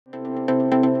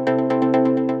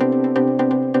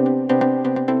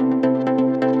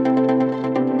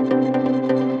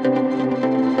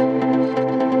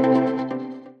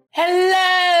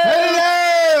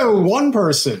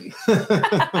person.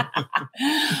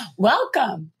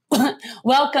 Welcome.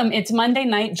 Welcome. It's Monday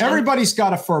night. Everybody's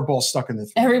got a fur ball stuck in the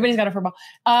throat. Everybody's got a fur ball.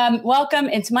 Welcome.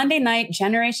 It's Monday night,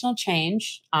 Generational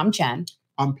Change. I'm Jen.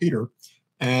 I'm Peter.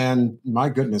 And my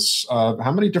goodness,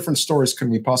 how many different stories can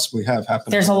we possibly have happen?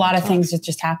 There's a lot of things that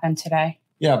just happened today.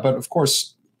 Yeah, but of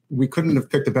course, we couldn't have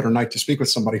picked a better night to speak with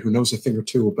somebody who knows a thing or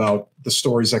two about the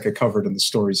stories that get covered and the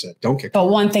stories that don't get covered.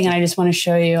 But one thing, and I just want to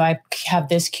show you, I have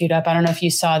this queued up. I don't know if you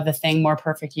saw the thing More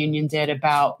Perfect Union did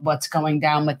about what's going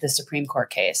down with the Supreme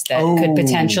Court case that could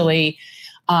potentially...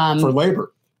 for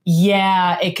labor.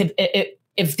 Yeah, it could...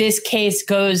 If this case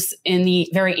goes in the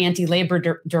very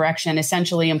anti-labor direction,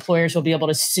 essentially employers will be able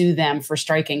to sue them for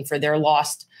striking for their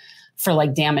lost, for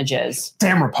like damages.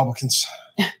 Damn Republicans.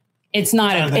 It's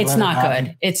not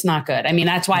good. It's not good. I mean,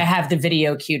 that's why I have the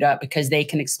video queued up, because they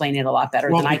can explain it a lot better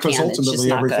than I can. Because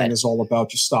ultimately everything is all about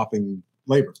just stopping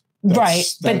labor. Right.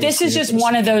 But this is just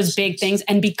one of those big things.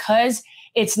 And because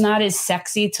it's not as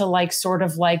sexy to like sort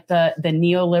of like the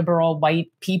neoliberal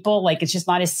white people, like it's just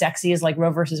not as sexy as like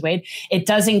Roe versus Wade. It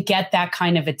doesn't get that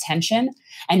kind of attention,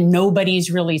 and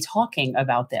nobody's really talking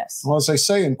about this. Well, as I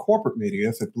say in corporate media,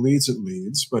 if it bleeds, it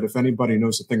leads. But if anybody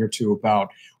knows a thing or two about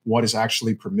what is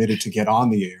actually permitted to get on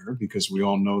the air, because we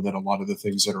all know that a lot of the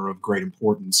things that are of great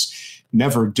importance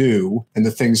never do, and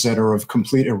the things that are of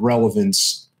complete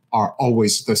irrelevance are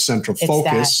always the central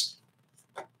focus.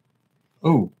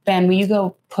 Oh, Ben, will you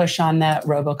go push on that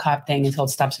RoboCop thing until it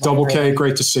stops? Double K,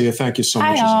 great to see you. Thank you so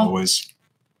much, as always.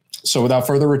 So without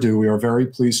further ado, we are very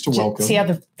pleased to welcome. See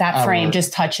how that frame,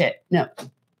 just touch it. No.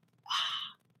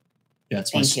 Yeah,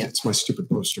 it's my stupid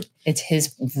poster. It's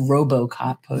his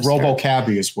RoboCop poster.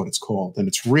 RoboCabby is what it's called, and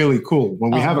it's really cool.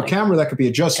 When we have a camera that could be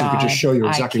adjusted, we could just show you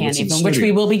exactly what's in the studio. Which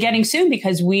we will be getting soon,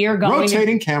 because we are going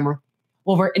rotating camera.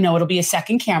 Well, it'll be a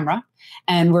second camera.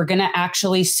 And we're going to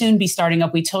actually soon be starting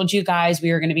up. We told you guys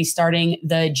we are going to be starting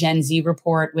the Gen Z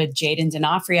report with Jayden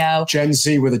D'Onofrio. Gen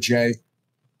Z with a J.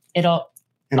 It all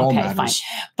matters. Fine.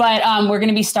 But we're going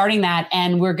to be starting that,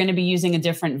 and we're going to be using a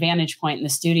different vantage point in the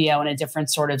studio and a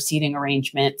different sort of seating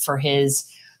arrangement for his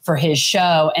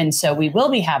show. And so we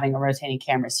will be having a rotating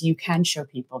camera, so you can show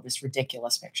people this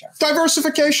ridiculous picture.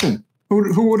 Diversification.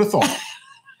 Who would have thought?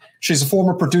 She's a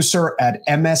former producer at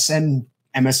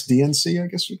MSDNC, I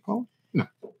guess you'd call it. No,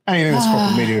 anything that's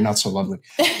corporate media, not so lovely.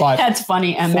 But that's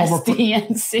funny,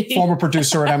 MSDNC. Former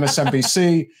producer at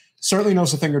MSNBC, certainly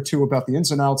knows a thing or two about the ins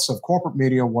and outs of corporate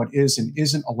media, what is and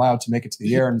isn't allowed to make it to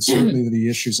the air, and certainly the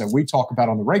issues that we talk about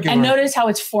on the regular. And notice how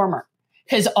it's former,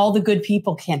 because all the good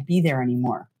people can't be there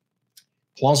anymore.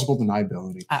 Plausible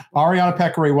deniability. Ariana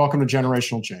Peccary, welcome to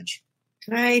Generational Change.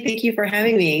 Hi, thank you for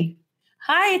having me.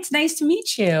 Hi, it's nice to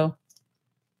meet you.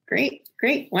 Great.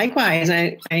 Likewise,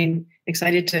 I'm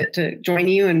excited to join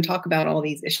you and talk about all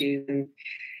these issues. And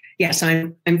yes,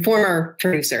 I'm former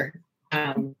producer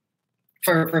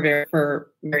for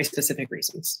very specific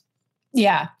reasons.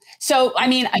 Yeah. So, I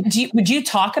mean, would you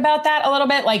talk about that a little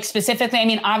bit? Like specifically, I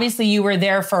mean, obviously you were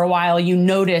there for a while. You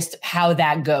noticed how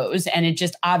that goes. And it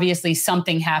just obviously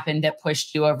something happened that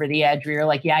pushed you over the edge where you're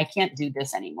like, yeah, I can't do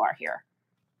this anymore here.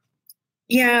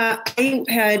 Yeah, I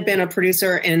had been a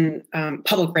producer in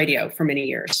public radio for many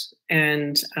years,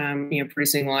 and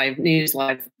producing live news,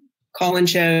 live call-in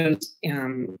shows,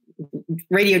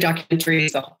 radio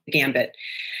documentaries, the whole gambit.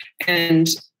 And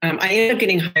I ended up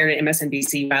getting hired at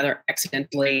MSNBC rather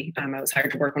accidentally. I was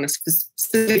hired to work on a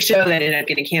specific show that ended up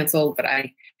getting canceled, but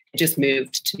I just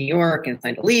moved to New York and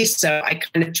signed a lease, so I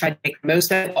kind of tried to make the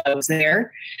most of it while I was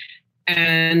there.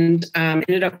 And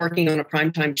ended up working on a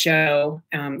primetime show.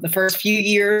 The first few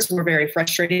years were very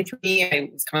frustrating for me. I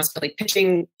was constantly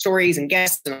pitching stories and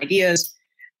guests and ideas.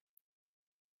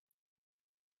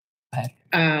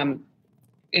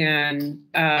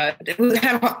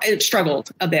 It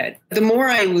struggled a bit. The more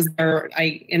I was there,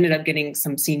 I ended up getting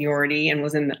some seniority and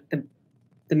was in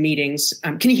the meetings.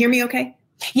 Can you hear me okay?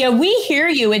 Yeah, we hear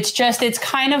you. It's just, it's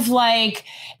kind of like,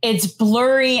 it's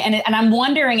blurry. And I'm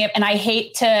wondering if, and I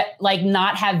hate to like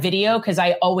not have video because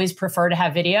I always prefer to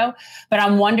have video, but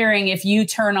I'm wondering if you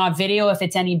turn off video, if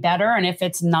it's any better. And if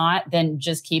it's not, then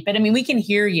just keep it. I mean, we can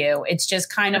hear you. It's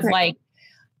just kind of like,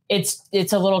 it's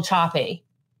a little choppy.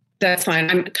 That's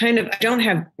fine. I don't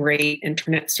have great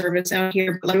internet service out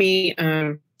here, but let me,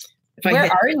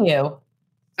 where are you?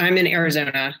 I'm in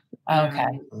Arizona.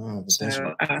 Okay.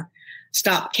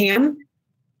 Stop cam.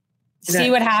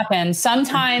 See what happens.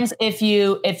 Sometimes if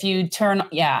you turn,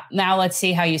 now let's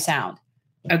see how you sound.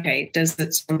 Okay. Does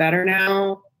it sound better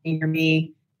now? Can you hear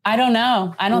me? I don't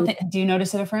know. I don't think, do you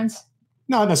notice a difference?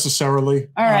 Not necessarily.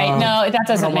 All right. No, that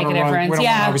doesn't make a difference. We don't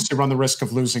obviously run the risk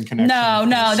of losing connection.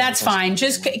 No, that's fine.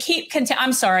 Just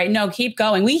I'm sorry. No, keep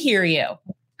going. We hear you.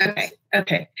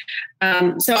 Okay.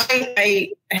 So I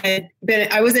was at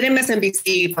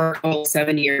MSNBC for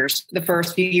 7 years. The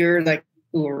first few years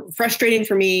were frustrating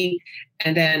for me.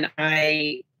 And then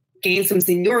I gained some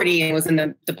seniority and was in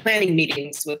the planning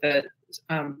meetings with the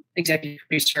executive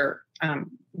producer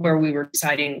where we were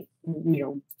deciding,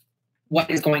 what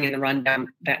is going in the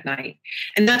rundown that night.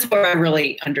 And that's where I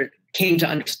really came to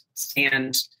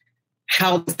understand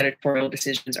how these editorial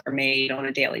decisions are made on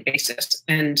a daily basis.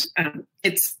 And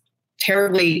it's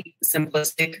terribly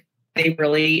simplistic. They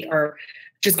really are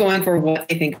just going for what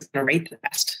they think is going to rate the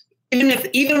best.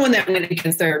 Even when that went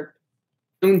against their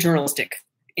own journalistic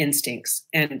instincts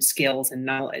and skills and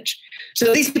knowledge.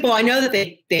 So these people, I know that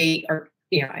they are,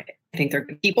 I think they're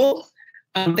good people.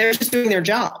 They're just doing their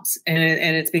jobs, and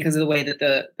it's because of the way that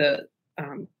the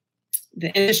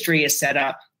industry is set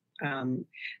up.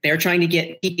 They're trying to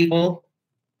get people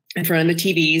in front of the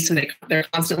TV, so they're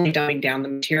constantly dumbing down the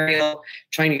material,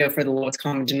 trying to go for the lowest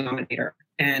common denominator,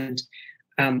 and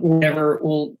whatever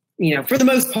will, for the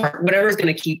most part, whatever is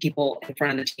going to keep people in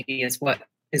front of the TV is what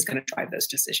is going to drive those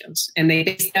decisions, and they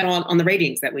base that on the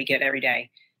ratings that we get every day.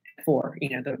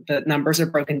 The numbers are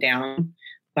broken down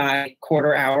by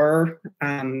quarter hour.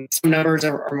 Some numbers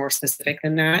are more specific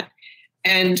than that.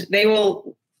 And they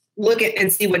will look at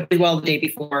and see what did well the day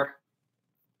before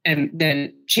and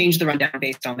then change the rundown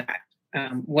based on that,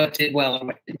 what did well and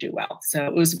what didn't do well. So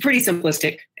it was a pretty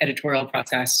simplistic editorial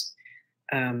process.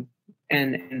 And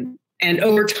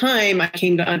over time, I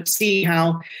came to see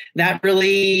how that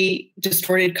really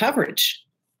distorted coverage.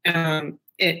 I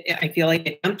feel like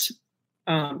it dumped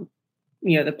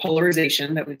the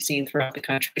polarization that we've seen throughout the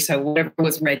country. So whatever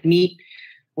was red meat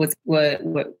was what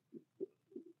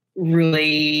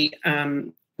really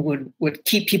would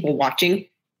keep people watching.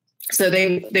 So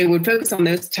they would focus on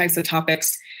those types of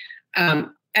topics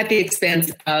at the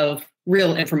expense of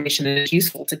real information that is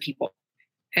useful to people.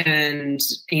 And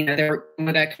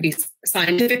that could be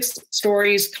scientific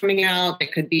stories coming out.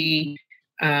 It could be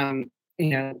real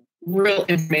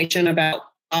information about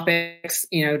topics.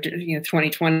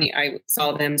 2020, I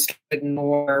saw them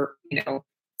ignore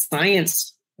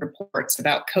science reports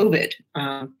about COVID.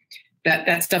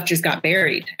 That stuff just got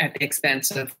buried at the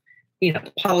expense of the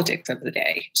politics of the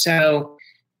day. So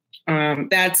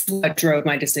that's what drove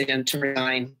my decision to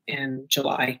resign in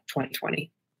July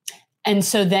 2020. And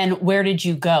so then where did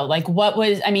you go?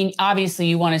 Obviously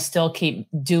you want to still keep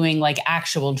doing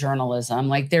actual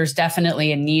journalism. There's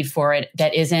definitely a need for it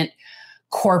that isn't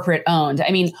corporate owned.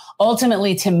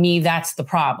 Ultimately to me, that's the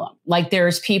problem.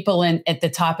 There's people at the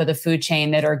top of the food chain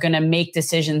that are going to make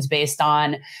decisions based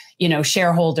on,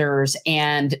 shareholders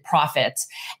and profits.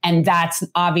 And that's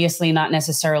obviously not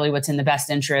necessarily what's in the best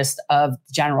interest of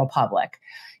the general public.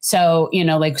 So,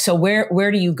 so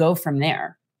where do you go from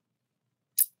there?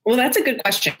 Well, that's a good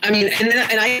question.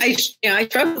 I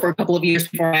struggled for a couple of years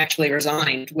before I actually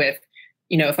resigned with,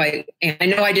 I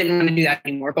know I didn't want to do that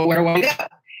anymore, but where do I go?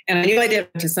 And I knew I did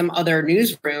to some other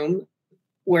newsroom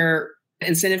where the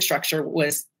incentive structure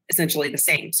was essentially the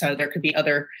same. So there could be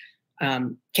other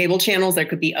cable channels, there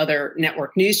could be other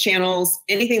network news channels,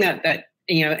 anything that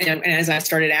and as I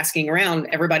started asking around,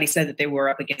 everybody said that they were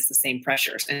up against the same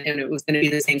pressures and it was going to be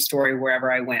the same story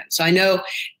wherever I went. So I know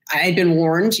I had been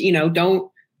warned,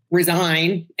 don't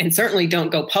resign and certainly don't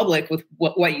go public with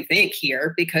what you think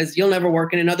here because you'll never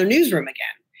work in another newsroom again.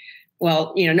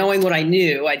 Well, knowing what I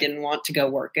knew, I didn't want to go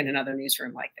work in another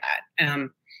newsroom like that.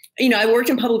 I worked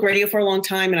in public radio for a long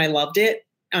time and I loved it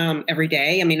every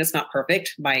day. It's not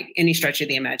perfect by any stretch of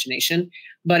the imagination,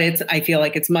 but I feel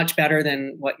like it's much better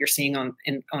than what you're seeing on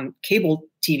cable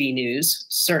TV news,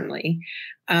 certainly.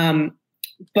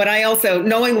 But I also,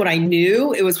 knowing what I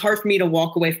knew, it was hard for me to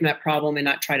walk away from that problem and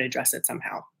not try to address it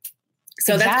somehow.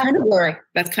 So exactly.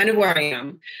 that's kind of where I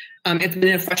am. It's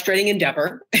been a frustrating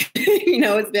endeavor.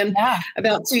 It's been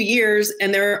about 2 years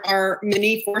and there are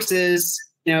many forces,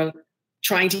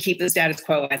 trying to keep the status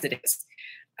quo as it is.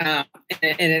 And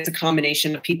it's a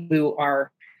combination of people who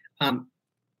are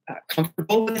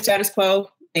comfortable with the status quo.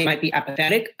 They might be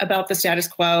apathetic about the status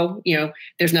quo.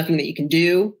 There's nothing that you can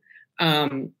do.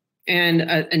 And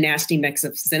a nasty mix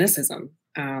of cynicism.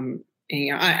 That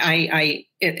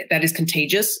is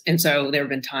contagious. And so there have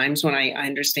been times when I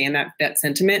understand that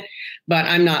sentiment, but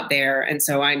I'm not there. And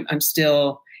so I'm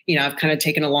still, I've kind of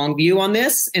taken a long view on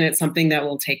this and it's something that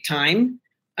will take time.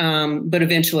 But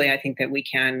eventually I think that we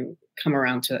can come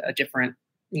around to a different,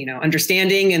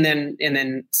 understanding and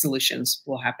then solutions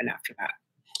will happen after that.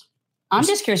 I'm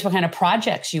just curious what kind of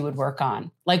projects you would work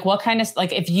on. Like what kind of,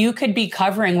 like if you could be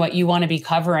covering what you want to be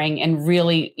covering and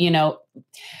really,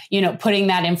 putting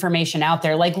that information out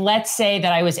there. Like, let's say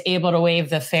that I was able to wave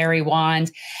the fairy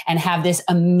wand and have this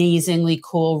amazingly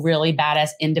cool, really badass,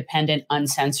 independent,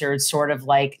 uncensored sort of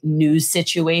like news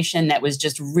situation that was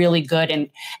just really good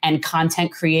and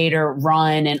content creator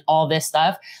run and all this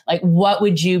stuff. Like, what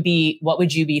would you be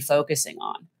focusing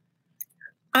on?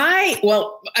 I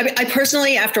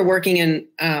personally, after working in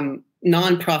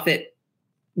nonprofit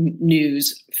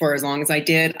news for as long as I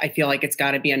did, I feel like it's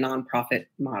got to be a nonprofit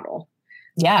model.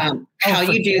 Yeah. How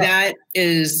you do that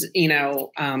is,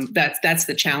 that's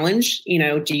the challenge.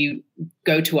 Do you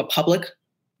go to a public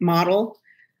model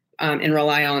and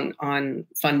rely on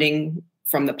funding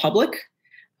from the public?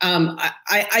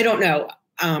 I don't know.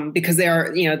 Because there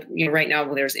are, right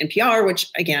now there's NPR, which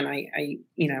again, I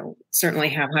certainly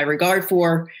have high regard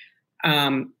for.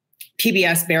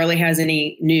 PBS barely has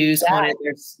any news on it.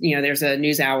 There's a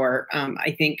news hour.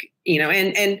 I think,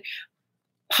 and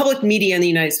public media in the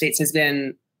United States has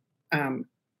been,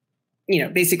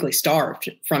 basically starved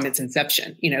from its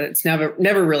inception. It's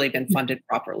never really been funded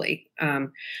properly.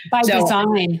 By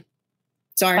design.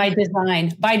 Sorry.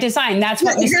 By design. That's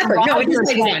what exactly. No, it is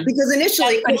by design. Because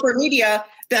initially, corporate media,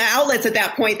 the outlets at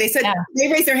that point, they said, they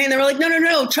raised their hand. They were like,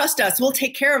 no, trust us. We'll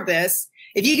take care of this.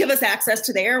 If you give us access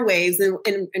to the airwaves,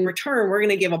 in return, we're going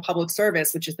to give a public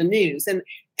service, which is the news. And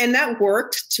that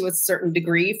worked to a certain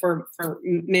degree for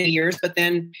many years. But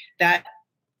then that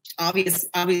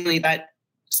obviously that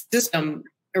system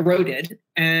eroded,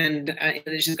 and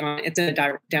it's just gone. It's in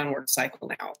a downward cycle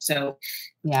now. So,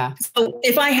 yeah. So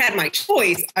if I had my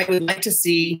choice, I would like to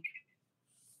see,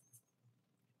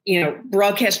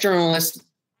 broadcast journalists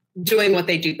doing what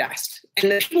they do best. And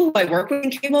the people who I work with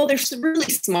in cable, they're really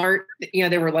smart.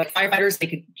 They were like firefighters. They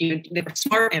could, they were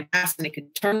smart and fast, and they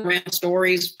could turn around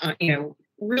stories,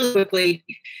 really quickly.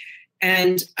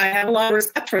 And I have a lot of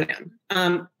respect for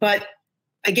them. But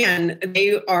again,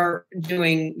 they are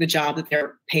doing the job that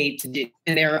they're paid to do,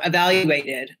 and they're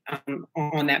evaluated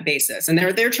on that basis. And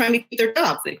they're trying to keep their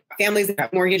jobs. They have families, they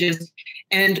have mortgages.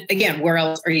 And again, where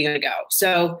else are you going to go?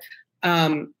 So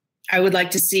I would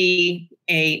like to see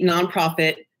a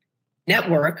nonprofit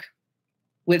network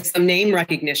with some name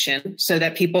recognition, so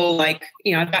that people like,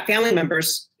 I've got family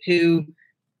members who,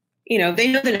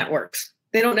 they know the networks.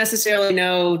 They don't necessarily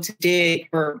know to dig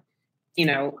or,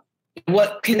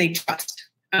 what can they trust?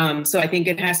 So I think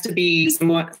it has to be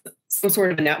some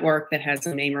sort of a network that has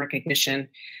some name recognition,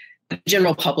 the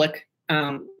general public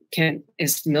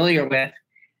is familiar with,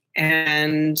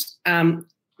 and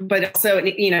but also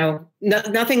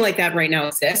nothing like that right now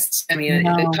exists. I mean,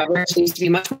 the coverage needs to be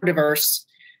much more diverse,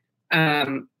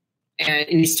 and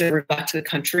it needs to reflect the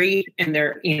country. And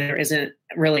there isn't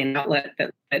really an outlet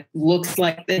that looks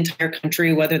like the entire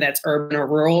country, whether that's urban or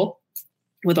rural,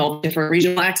 with all different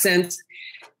regional accents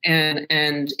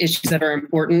and issues that are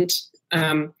important.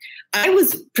 I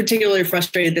was particularly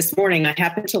frustrated this morning. I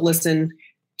happened to listen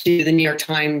to the New York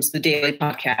Times, the daily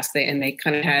podcast, and they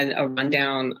kind of had a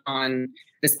rundown on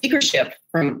the speakership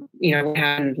from, what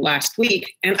happened last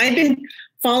week. And I've been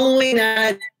following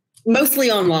that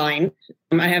mostly online.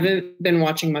 I haven't been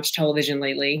watching much television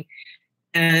lately.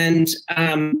 And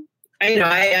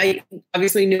I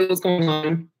obviously knew what was going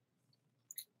on.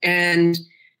 And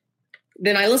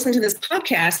then I listened to this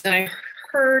podcast, and I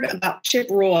heard about Chip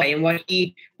Roy and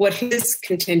what his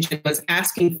contingent was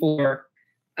asking for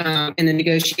in the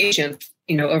negotiations,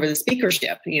 over the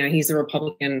speakership. He's a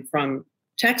Republican from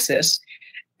Texas,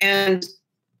 and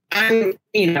I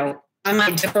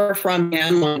might differ from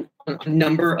him on a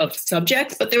number of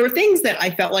subjects, but there were things that I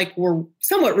felt like were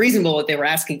somewhat reasonable that they were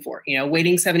asking for.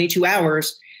 Waiting 72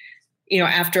 hours,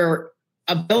 after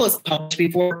a bill is published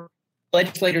before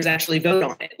legislators actually vote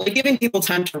on it, like giving people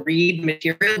time to read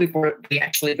material before they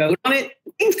actually vote on it.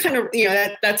 Things kind of,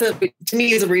 that's to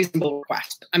me is a reasonable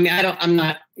request. I mean, I don't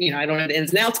know the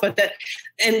ins and outs, but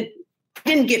and I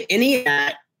didn't get any of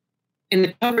that in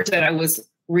the coverage that I was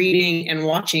reading and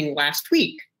watching last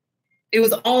week. It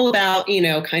was all about,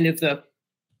 kind of the,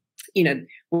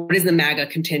 what is the MAGA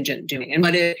contingent doing? And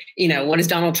what does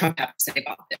Donald Trump have to say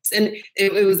about this? And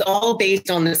it was all based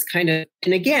on this kind of,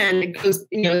 and again, it goes,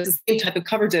 it's the same type of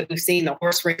coverage that we've seen, the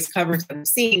horse race coverage that we've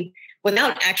seen,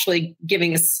 without actually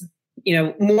giving us,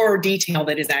 more detail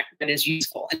that is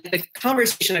useful. And the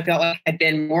conversation I felt like had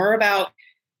been more about,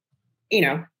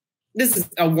 this is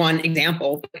a one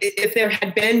example. If there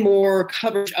had been more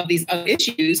coverage of these other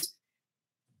issues,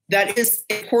 that is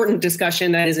important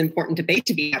discussion, that is important debate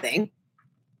to be having.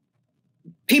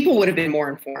 people would have been more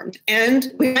informed,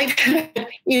 and we might have,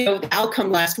 the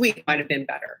outcome last week might have been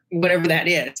better, whatever that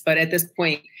is. But at this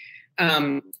point,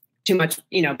 too much,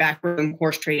 backroom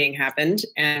horse trading happened,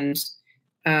 and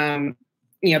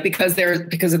because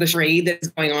of the charade that's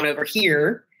going on over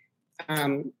here,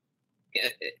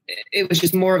 it was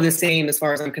just more of the same as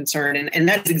far as I'm concerned, and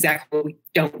that's exactly what we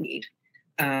don't need.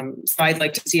 So I'd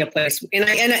like to see a place, and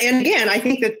again, I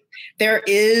think that there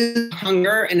is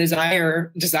hunger and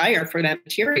desire for that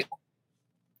material,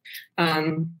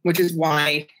 which is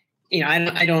why,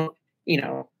 I don't,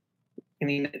 the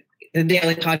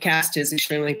Daily Podcast is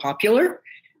extremely popular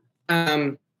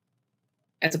as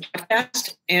a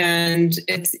podcast, and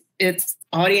its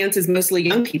audience is mostly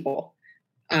young people.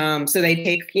 So they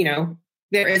take,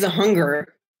 there is a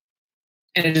hunger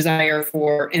and a desire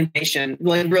for information,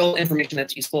 like real information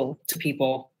that's useful to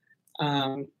people.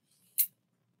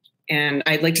 And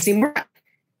I'd like to see more.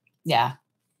 Yeah.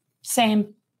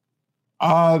 Same.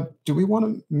 Do we want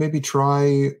to maybe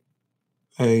try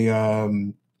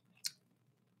I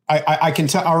can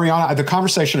tell, Ariana, the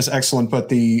conversation is excellent, but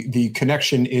the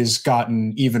connection is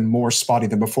gotten even more spotty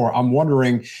than before. I'm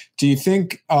wondering, do you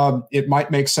think it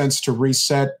might make sense to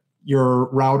reset your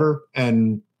router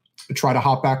and try to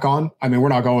hop back on? I mean, we're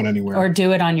not going anywhere. Or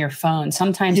do it on your phone.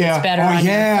 Sometimes it's better on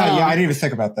your phone. Yeah, I didn't even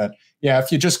think about that. Yeah,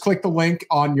 if you just click the link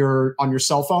on your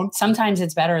cell phone. Sometimes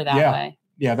it's better that way.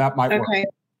 Yeah, that might work.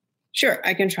 Sure,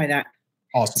 I can try that.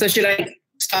 Awesome. So should I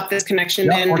stop this connection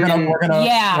then? We're gonna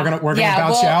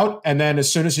bounce you out, and then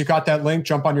as soon as you got that link,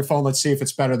 jump on your phone. Let's see if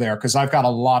it's better there, because I've got a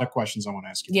lot of questions I want to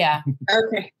ask you. Yeah.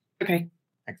 Okay.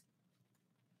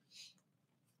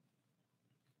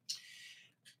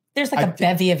 There's like a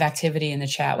bevy of activity in the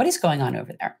chat. What is going on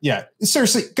over there? Yeah,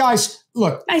 seriously, guys,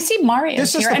 look. I see Mario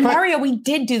here. And Mario, we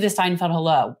did do the Seinfeld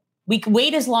hello. We can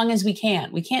wait as long as we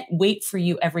can. We can't wait for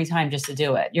you every time just to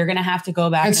do it. You're going to have to go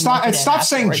back and stop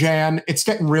saying Jan. It's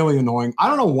getting really annoying. I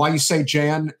don't know why you say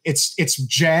Jan. It's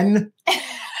Jen.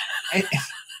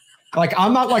 Like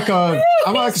I'm not like a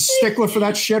stickler for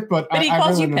that shit, but he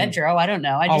calls really you Pedro. I don't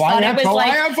know. I just thought it was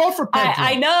I vote for Pedro.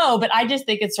 I know, but I just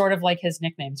think it's sort of like his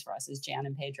nicknames for us is Jan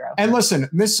and Pedro. And listen,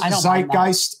 Miss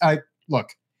Zeitgeist, look,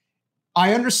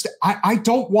 I understand. I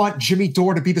don't want Jimmy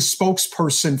Dore to be the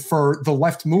spokesperson for the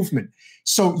left movement.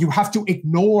 So you have to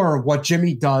ignore what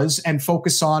Jimmy does and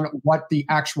focus on what the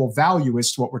actual value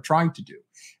is to what we're trying to do.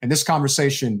 And this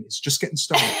conversation is just getting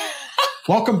started.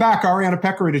 Welcome back, Ariana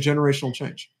Peccary, to Generational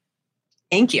Change.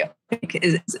 Thank you.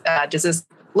 Does this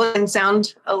look and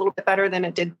sound a little bit better than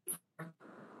it did?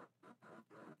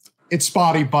 It's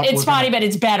spotty, but it's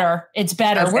better. It's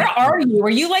better. Okay. Where are you? Are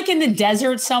you like in the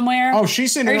desert somewhere? Oh,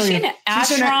 she's in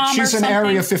she's in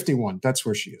Area 51. That's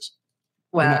where she is.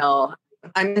 Well,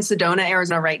 I'm in Sedona,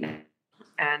 Arizona right now,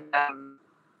 and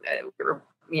but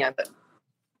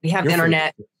we have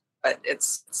internet, but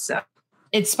it's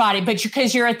spotty, but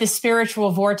because you're at the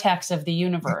spiritual vortex of the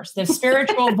universe. The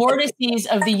spiritual vortices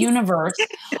of the universe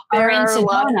are in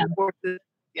Sedona.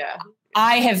 Yeah.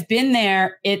 I have been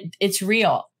there. It's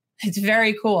real. It's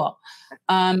very cool.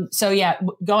 So yeah,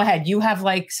 go ahead. You have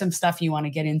like some stuff you want to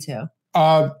get into.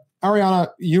 Ariana,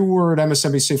 you were at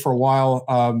MSNBC for a while.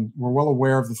 We're well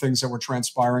aware of the things that were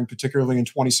transpiring, particularly in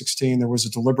 2016. There was a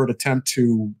deliberate attempt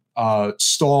to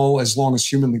stall as long as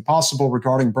humanly possible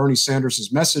regarding Bernie Sanders'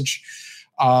 message.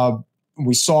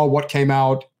 We saw what came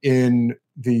out in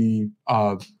the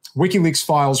WikiLeaks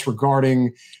files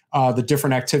regarding the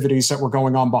different activities that were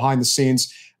going on behind the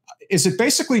scenes. Is it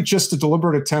basically just a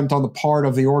deliberate attempt on the part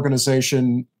of the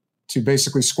organization to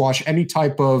basically squash any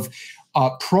type of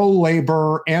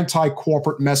pro-labor,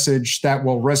 anti-corporate message that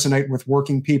will resonate with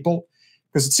working people?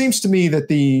 Because it seems to me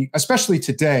that especially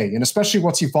today, and especially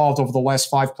what's evolved over the last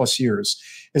 5+ years,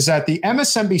 is that the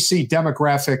MSNBC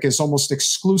demographic is almost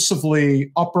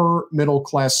exclusively upper middle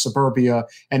class suburbia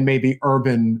and maybe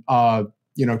urban,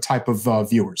 type of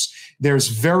viewers. There's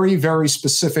very, very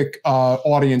specific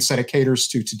audience that it caters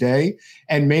to today,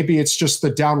 and maybe it's just the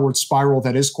downward spiral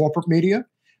that is corporate media.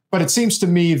 But it seems to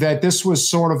me that this was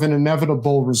sort of an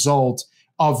inevitable result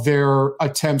of their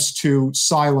attempts to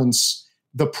silence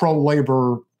the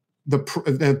pro-labor,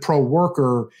 the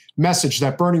pro-worker message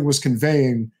that Bernie was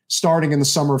conveying starting in the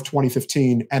summer of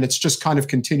 2015. And it's just kind of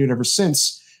continued ever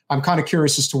since. I'm kind of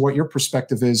curious as to what your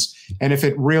perspective is, and if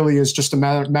it really is just a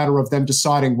matter of them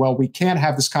deciding, well, we can't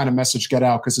have this kind of message get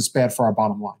out because it's bad for our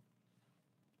bottom line.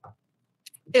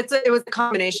 It was a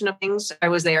combination of things. I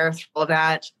was there through all of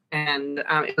that, and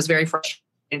it was very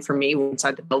frustrating for me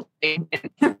inside the building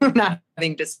and not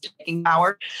having decision-making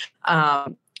power.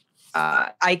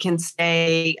 I can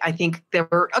say I think there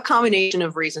were a combination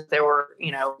of reasons. There were,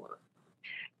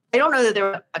 I don't know that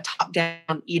there was a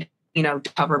top-down edict, to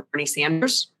cover Bernie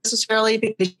Sanders necessarily,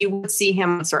 because you would see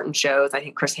him on certain shows. I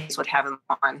think Chris Hayes would have him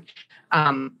on.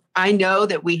 I know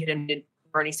that we had invited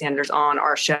Bernie Sanders on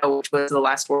our show, which was The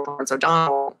Last War of Lawrence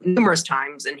O'Donnell, numerous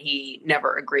times, and he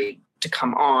never agreed to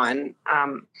come on.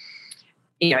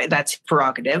 That's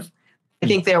prerogative. I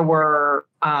think there were,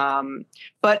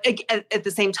 but at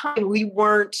the same time, we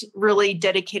weren't really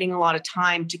dedicating a lot of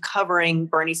time to covering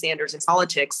Bernie Sanders and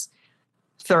politics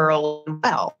thoroughly and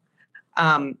well.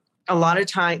 A lot of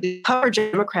time, the coverage of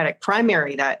the Democratic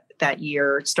primary that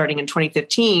year, starting in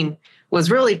 2015, was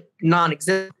really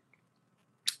non-existent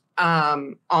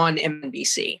on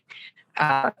MSNBC.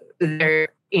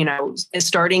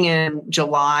 Starting in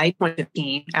July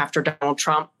 2015, after Donald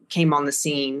Trump came on the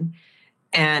scene,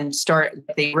 and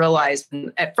they realized,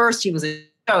 at first he was a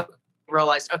joke,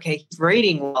 realized, okay, he's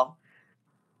rating well.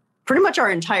 Pretty much our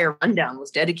entire rundown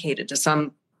was dedicated to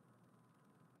some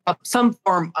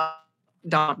form of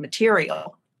Donald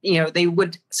material. They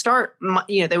would start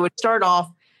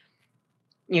off,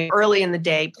 early in the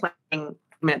day planning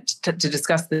to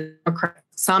discuss the Democrats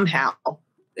somehow.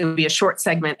 It would be a short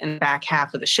segment in the back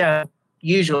half of the show,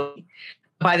 usually.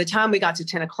 By the time we got to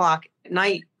 10 o'clock at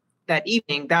night that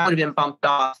evening, that would have been bumped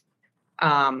off.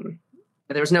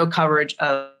 There was no coverage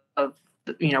of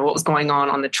what was going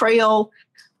on the trail.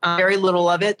 Very little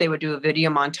of it. They would do a video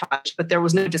montage, but there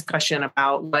was no discussion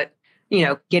about what,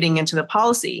 getting into the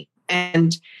policy.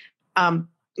 And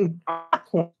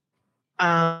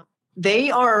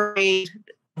they are afraid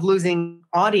of losing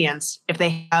audience if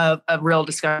they have a real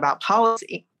discussion about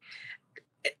policy.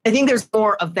 I think there's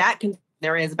more of that than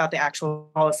there is about the actual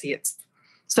policy.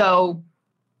 So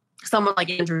someone like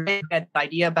Andrew Yang had the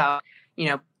idea about,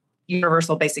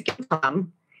 universal basic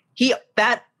income.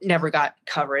 That never got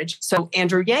coverage. So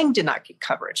Andrew Yang did not get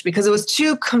coverage because it was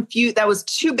too confused. That was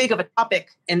too big of a topic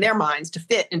in their minds to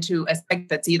fit into a segment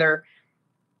that's either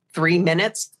 3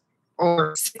 minutes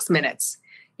or 6 minutes.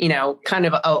 Kind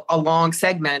of a long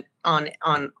segment on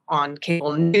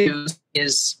cable news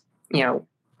is,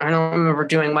 I don't remember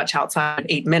doing much outside of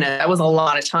 8 minutes. That was a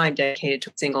lot of time dedicated to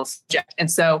a single subject.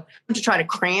 And so to try to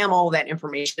cram all that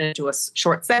information into a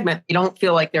short segment, you don't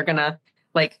feel like they're going to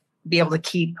be able to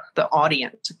keep the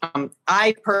audience.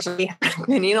 I personally have an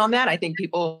opinion on that. I think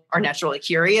people are naturally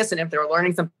curious, and if they're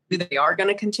learning something, they are going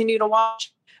to continue to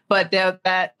watch. But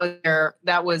that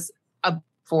was a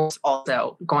force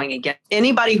also going against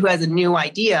anybody who has a new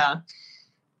idea.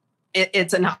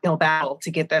 It's an uphill battle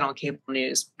to get that on cable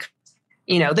news.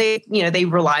 They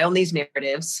rely on these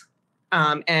narratives,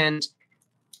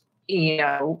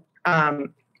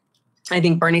 I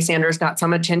think Bernie Sanders got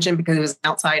some attention because he was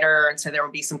an outsider, and so there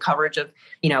would be some coverage of,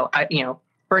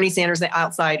 Bernie Sanders the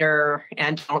outsider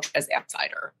and Donald Trump as the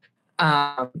outsider.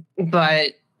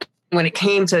 But when it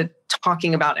came to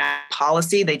talking about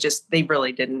policy, they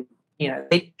really didn't.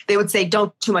 They would say,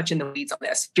 don't too much in the weeds on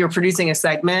this. If you're producing a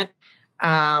segment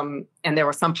and there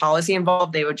was some policy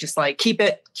involved, they would just keep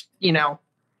it,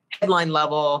 headline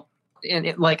level.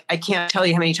 And I can't tell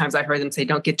you how many times I've heard them say,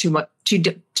 don't get too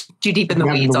deep in the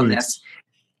weeds on this.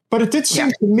 But it did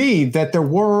seem to me that there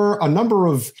were a number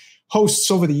of hosts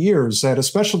over the years that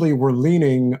especially were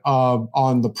leaning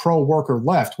on the pro-worker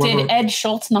left. Did Ed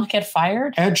Schultz not get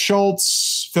fired? Ed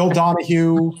Schultz, Phil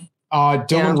Donahue,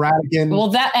 Dylan Ratigan.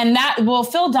 Well,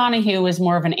 Phil Donahue is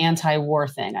more of an anti-war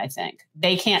thing, I think.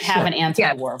 They can't have an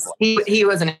anti-war voice. He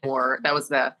was an war. That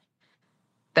was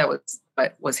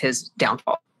what was his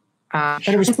downfall. And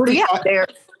it was pretty.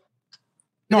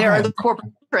 There are the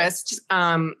corporate interests.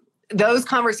 Those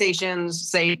conversations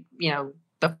say,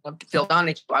 the Phil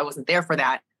Donahue. I wasn't there for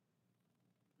that.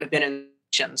 Have been in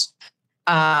nations.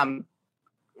 But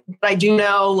I do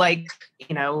know,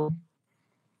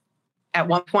 at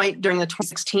one point during the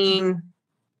 2016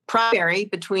 primary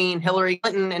between Hillary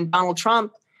Clinton and Donald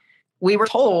Trump, we were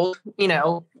told,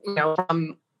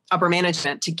 from upper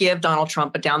management to give Donald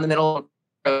Trump a down the middle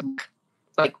road.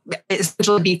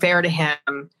 Essentially be fair to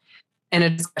him in a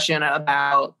discussion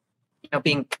about,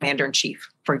 being commander in chief,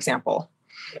 for example,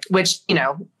 which,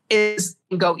 is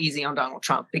go easy on Donald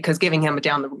Trump, because giving him a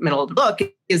down the middle of the book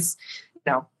is,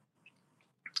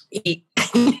 he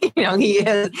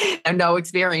has no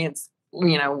experience,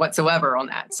 whatsoever on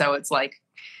that. So it's they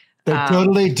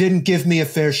totally didn't give me a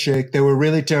fair shake. They were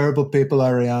really terrible people,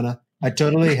 Ariana. I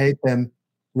totally hate them.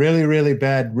 Really, really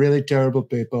bad, really terrible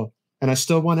people. And I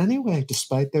still won anyway,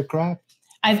 despite their crap.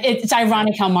 It's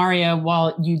ironic how Mario,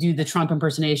 while you do the Trump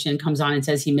impersonation, comes on and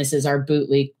says he misses our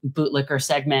bootlicker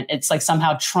segment. It's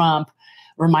somehow Trump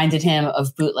reminded him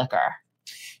of bootlicker.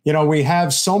 You know, we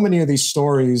have so many of these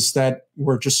stories that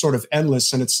were just sort of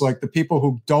endless. And it's like the people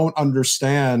who don't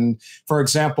understand, for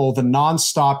example, the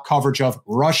nonstop coverage of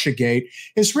Russiagate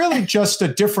is really just a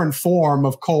different form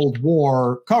of Cold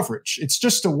War coverage. It's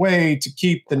just a way to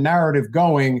keep the narrative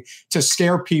going, to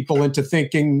scare people into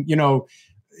thinking,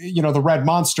 the red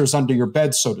monster's under your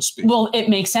bed, so to speak. Well, it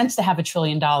makes sense to have $1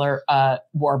 trillion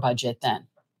war budget then.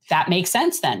 That makes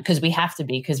sense then, because we have to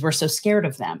be, because we're so scared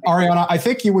of them. Ariana, I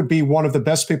think you would be one of the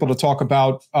best people to talk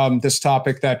about this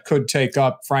topic that could take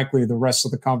up, frankly, the rest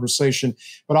of the conversation.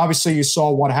 But obviously, you saw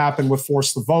what happened with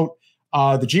Force the Vote.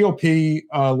 The GOP,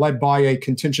 led by a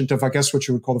contingent of, I guess, what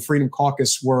you would call the Freedom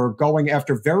Caucus, were going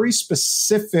after very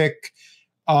specific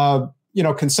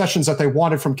concessions that they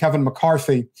wanted from Kevin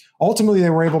McCarthy. Ultimately, they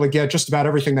were able to get just about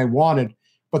everything they wanted.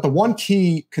 But the one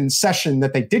key concession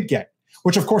that they did get,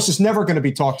 which of course is never going to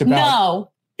be talked about,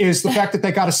 is the fact that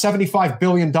they got a $75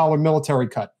 billion military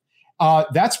cut.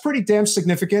 That's pretty damn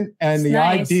significant. And the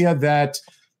idea that,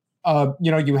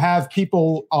 you have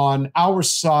people on our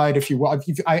side, if you will.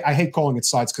 I hate calling it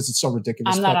sides because it's so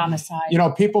ridiculous. I'm not on the side.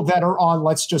 People that are on,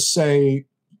 let's just say,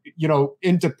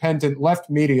 independent left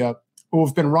media who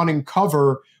have been running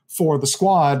cover for the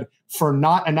Squad for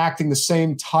not enacting the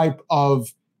same type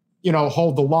of,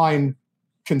 hold the line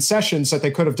concessions that they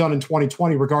could have done in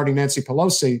 2020 regarding Nancy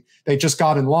Pelosi. They just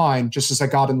got in line, just as they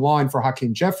got in line for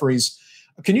Hakeem Jeffries.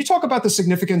 Can you talk about the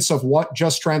significance of what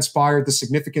just transpired, the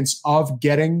significance of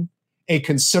getting a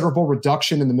considerable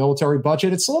reduction in the military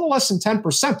budget? It's a little less than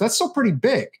 10%. That's still pretty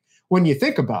big when you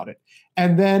think about it.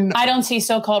 And then I don't see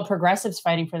so-called progressives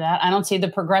fighting for that. I don't see the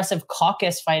progressive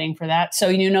caucus fighting for that. So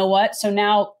you know what? So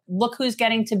now look who's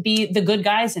getting to be the good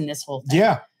guys in this whole thing.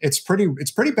 Yeah, it's pretty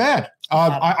bad.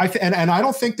 And I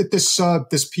don't think that this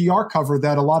PR cover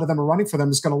that a lot of them are running for them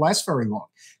is going to last very long,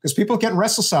 because people are getting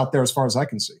restless out there, as far as I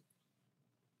can see.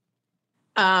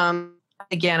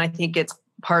 Again, I think it's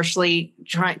partially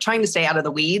trying to stay out of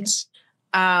the weeds,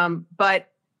 but.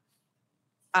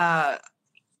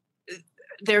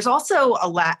 There's also a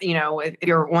lot, if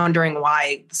you're wondering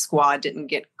why the Squad didn't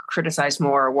get criticized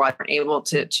more, or why they weren't able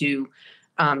to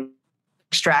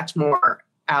extract more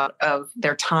out of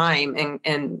their time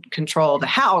and control the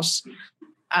House.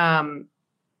 And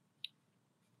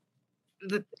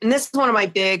this is one of my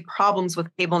big problems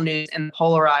with cable news and the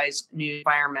polarized news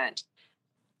environment.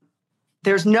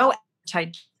 There's no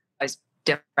appetite as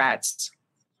Democrats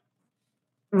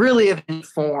really of any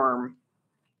form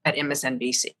at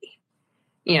MSNBC.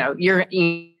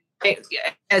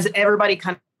 As everybody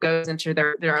kind of goes into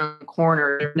their own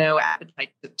corner, there's no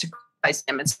appetite to criticize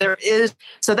them.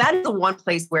 So that is the one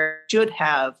place where we should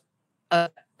have a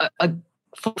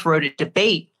full-throated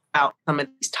debate about some of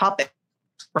these topics,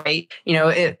 right?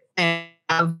 And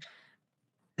have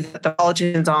the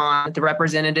politicians on, the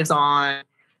representatives on,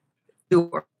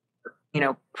 who are,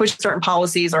 push certain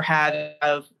policies, or have,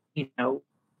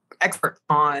 experts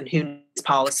on who needs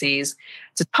policies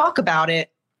to talk about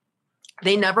it.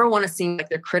 They never want to seem like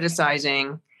they're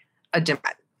criticizing a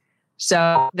Democrat.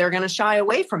 So they're going to shy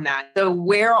away from that. So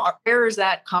where is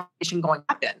that conversation going to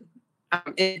happen?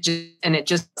 It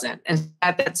just doesn't.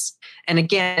 And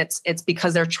again, it's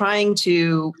because they're trying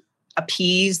to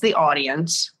appease the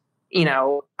audience,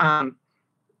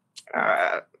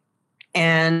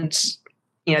 and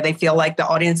they feel like the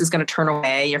audience is going to turn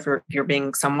away if you're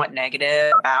being somewhat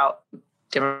negative about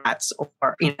Democrats or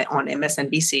on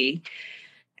MSNBC.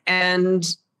 And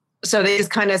so they just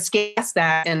kind of scast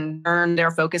that and turn their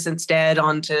focus instead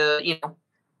onto,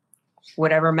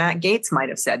 whatever Matt Gaetz might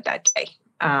have said that day,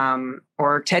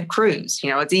 or Ted Cruz.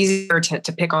 It's easier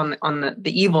to pick on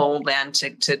the evil than to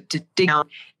dig down,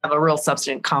 have a real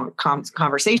substantive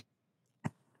conversation.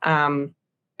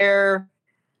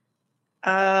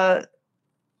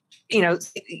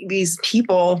 These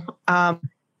people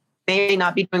may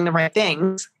not be doing the right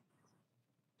things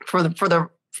for the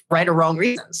right or wrong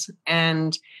reasons,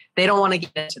 and they don't want to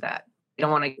get into that. They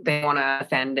want to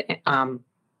offend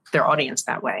their audience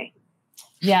that way.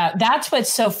 Yeah, that's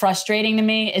what's so frustrating to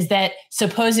me, is that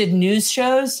supposed news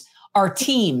shows are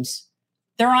teams.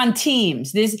 They're on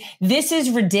teams. This is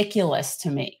ridiculous to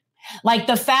me. Like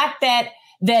the fact that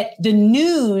the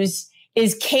news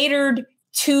is catered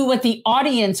to what the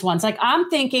audience wants. Like I'm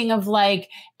thinking of like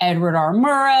Edward R.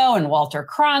 Murrow and Walter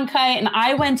Cronkite, and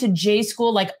I went to J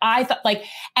school. Like I thought, like,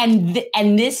 and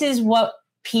this is what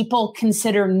people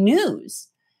consider news.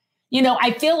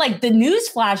 I feel like the news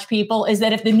flash people is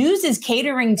that if the news is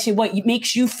catering to what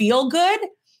makes you feel good,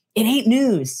 it ain't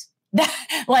news.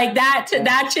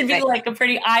 That should be like a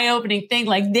pretty eye-opening thing.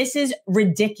 Like this is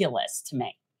ridiculous to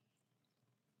me.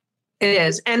 It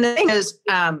is, and the thing is,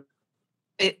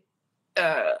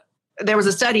 there was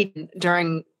a study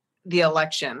during the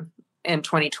election in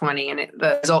 2020, and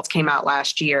the results came out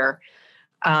last year.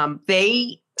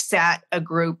 They sat a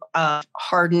group of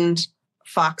hardened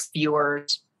Fox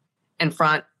viewers in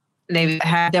front. They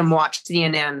had them watch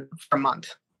CNN for a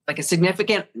month, like a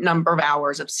significant number of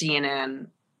hours of CNN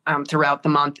throughout the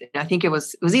month. And I think it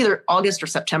was either August or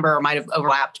September, or might have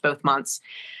overlapped both months.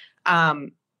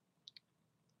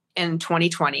 In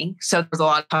 2020. So there was a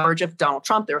lot of coverage of Donald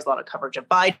Trump. There was a lot of coverage of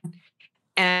Biden.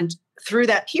 And through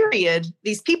that period,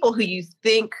 these people who you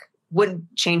think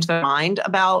wouldn't change their mind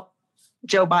about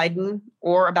Joe Biden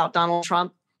or about Donald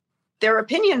Trump, their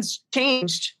opinions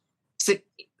changed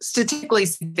statistically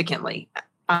significantly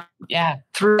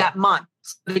through that month.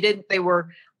 So they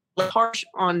were less harsh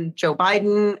on Joe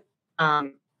Biden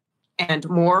and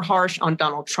more harsh on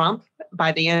Donald Trump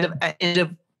by the end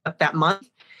of that month.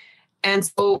 And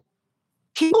so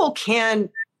people can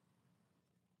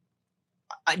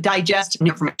digest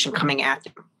information coming at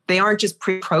them. They aren't just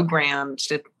pre-programmed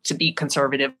to be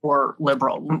conservative or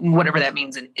liberal, whatever that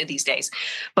means in these days.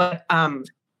 But and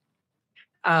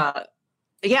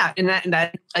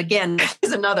that again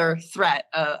is another threat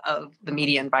of the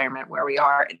media environment where we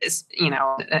are. Is,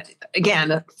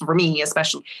 again, for me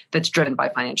especially, that's driven by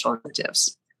financial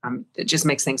incentives. It just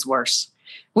makes things worse.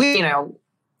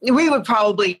 We would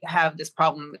probably have this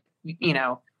problem, you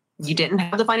didn't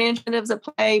have the financial incentives at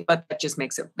play, but that just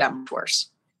makes it that much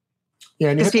worse.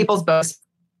 Yeah, because people's both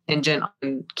contingent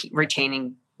on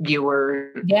retaining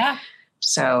viewers. Yeah.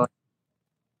 So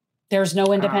there's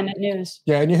no independent news.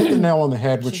 Yeah, and you hit the nail on the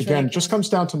head, which again just comes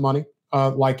down to money,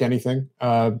 like anything.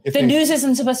 The news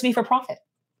isn't supposed to be for profit.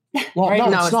 Well, right?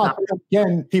 No, it's not.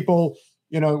 Again, people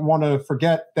want to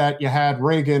forget that you had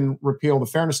Reagan repeal the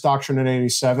Fairness Doctrine in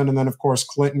 87, and then, of course,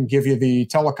 Clinton give you the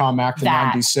Telecom Act in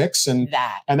 96, and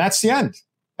that's the end.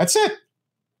 That's it.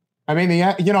 I mean,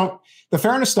 the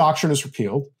Fairness Doctrine is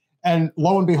repealed, and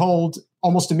lo and behold,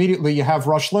 almost immediately you have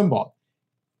Rush Limbaugh.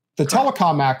 The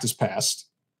Telecom Act is passed,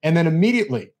 and then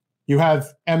immediately you have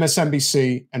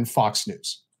MSNBC and Fox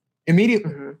News.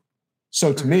 Immediately. Mm-hmm.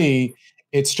 So to me,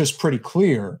 it's just pretty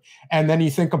clear. And then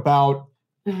you think about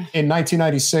in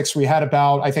 1996, we had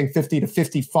about, I think, 50 to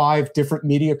 55 different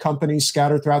media companies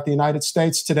scattered throughout the United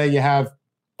States. Today, you have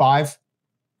 5.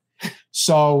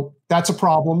 So that's a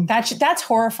problem. That's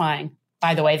horrifying,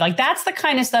 by the way. Like, that's the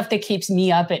kind of stuff that keeps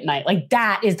me up at night. Like,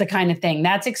 that is the kind of thing.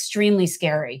 That's extremely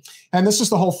scary. And this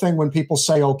is the whole thing when people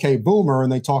say, okay, boomer,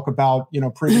 and they talk about,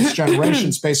 previous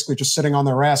generations basically just sitting on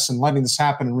their ass and letting this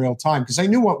happen in real time because they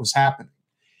knew what was happening.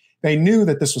 They knew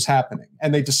that this was happening,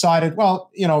 and they decided, well,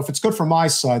 if it's good for my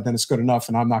side, then it's good enough,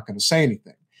 and I'm not going to say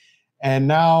anything. And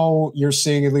now you're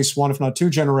seeing at least one, if not 2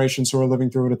 generations who are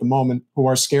living through it at the moment, who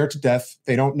are scared to death.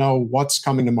 They don't know what's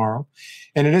coming tomorrow.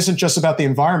 And it isn't just about the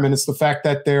environment. It's the fact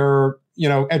that their,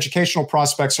 educational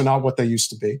prospects are not what they used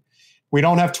to be. We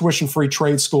don't have tuition-free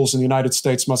trade schools in the United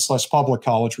States, much less public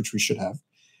college, which we should have.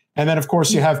 And then, of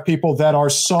course, you have people that are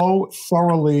so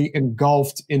thoroughly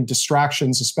engulfed in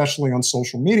distractions, especially on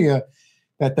social media,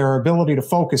 that their ability to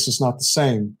focus is not the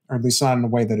same, or at least not in the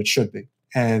way that it should be.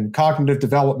 And cognitive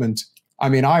development,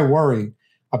 I worry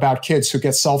about kids who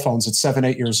get cell phones at 7,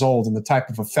 8 years old and the type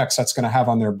of effects that's going to have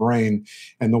on their brain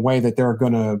and the way that they're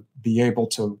going to be able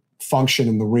to function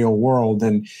in the real world.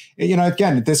 And,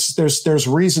 again, there's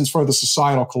reasons for the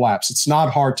societal collapse. It's not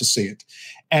hard to see it.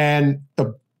 And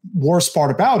the worst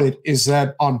part about it is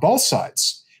that on both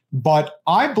sides, but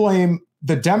I blame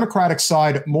the Democratic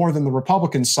side more than the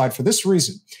Republican side for this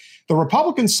reason. The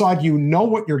Republican side,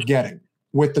 what you're getting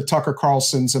with the Tucker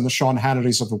Carlsons and the Sean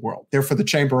Hannitys of the world. They're for the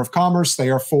Chamber of Commerce.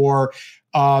 They are for,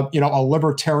 a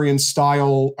libertarian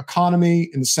style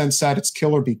economy in the sense that it's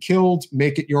kill or be killed,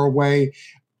 make it your way.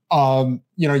 You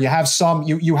have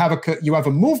you have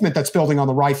a movement that's building on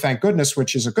the right, thank goodness,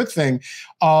 which is a good thing,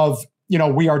 of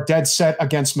we are dead set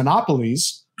against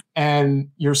monopolies, and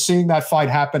you're seeing that fight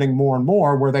happening more and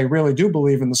more where they really do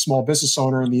believe in the small business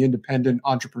owner and the independent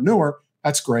entrepreneur.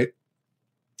 That's great.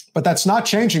 But that's not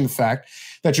changing the fact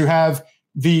that you have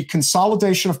the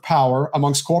consolidation of power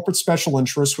amongst corporate special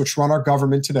interests, which run our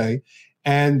government today.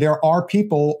 And there are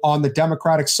people on the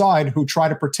Democratic side who try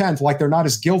to pretend like they're not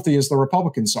as guilty as the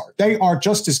Republicans are. They are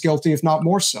just as guilty, if not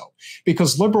more so,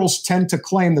 because liberals tend to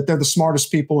claim that they're the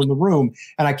smartest people in the room.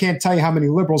 And I can't tell you how many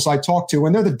liberals I talk to,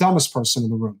 and they're the dumbest person in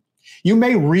the room. You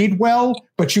may read well,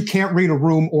 but you can't read a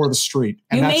room or the street.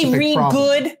 And that's a big problem.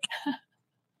 You may read good.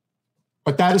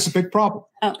 But that is a big problem.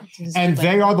 And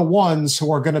they are the ones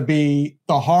who are going to be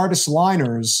the hardest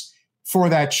liners for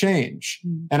that change.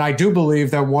 And I do believe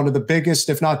that one of the biggest,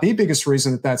 if not the biggest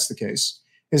reason that that's the case,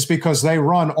 is because they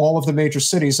run all of the major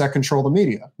cities that control the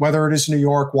media, whether it is New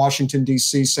York, Washington,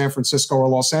 D.C., San Francisco, or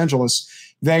Los Angeles.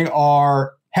 They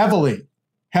are heavily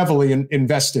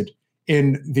invested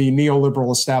in the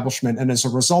neoliberal establishment. And as a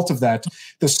result of that,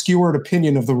 the skewered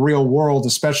opinion of the real world,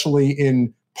 especially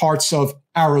in parts of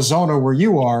Arizona where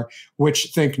you are,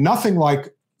 which think nothing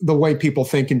like the way people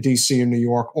think in D.C. and New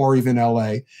York or even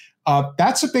L.A.,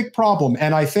 that's a big problem.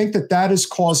 And I think that is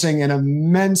causing an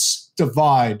immense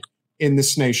divide in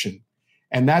this nation.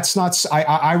 And that's not,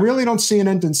 I really don't see an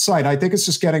end in sight. I think it's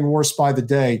just getting worse by the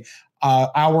day.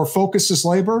 Our focus is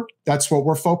labor. That's what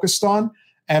we're focused on.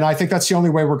 And I think that's the only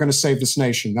way we're going to save this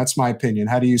nation. That's my opinion.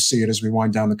 How do you see it as we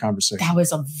wind down the conversation? That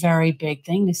was a very big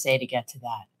thing to say to get to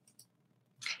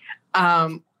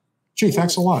that. Gee,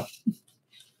 thanks a lot.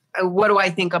 What do I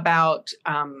think about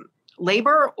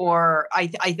labor? Or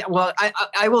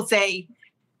I will say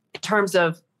in terms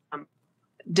of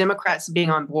Democrats being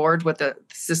on board with the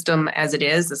system as it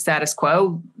is, the status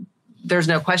quo, there's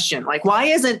no question. Like, why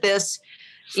isn't this,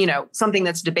 something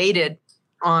that's debated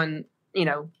on,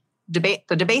 the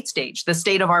debate stage, the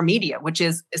state of our media, which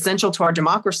is essential to our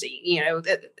democracy?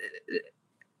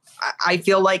 I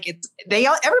feel like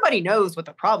everybody knows what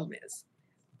the problem is.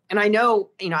 And I know,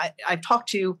 I've talked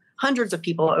to hundreds of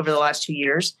people over the last 2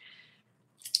 years,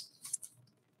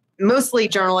 mostly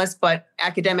journalists, but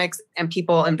academics and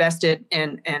people invested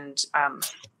and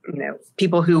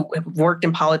people who have worked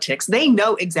in politics. They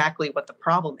know exactly what the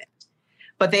problem is,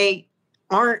 but they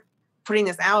aren't putting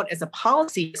this out as a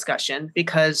policy discussion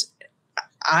because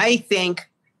I think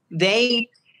they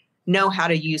know how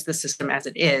to use the system as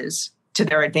it is to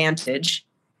their advantage.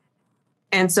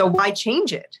 And so why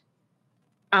change it?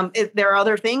 There are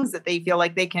other things that they feel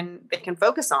like they can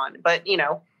focus on, but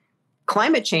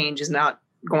climate change is not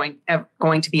going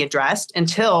to be addressed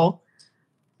until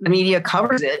the media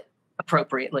covers it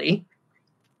appropriately.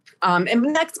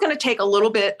 And that's going to take a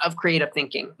little bit of creative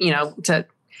thinking, to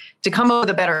come up with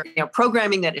a better,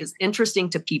 programming that is interesting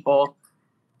to people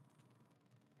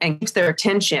and keeps their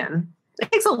attention.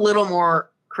 It takes a little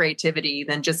more creativity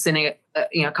than just sending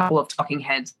a couple of talking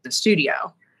heads to the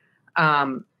studio.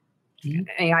 And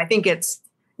I think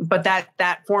but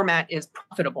that format is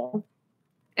profitable.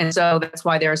 And so that's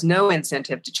why there's no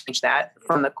incentive to change that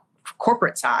from the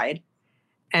corporate side.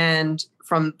 And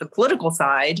from the political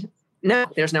side, no,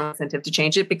 there's no incentive to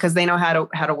change it because they know how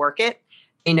to work it.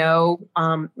 They know,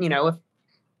 if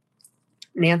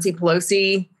Nancy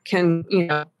Pelosi can,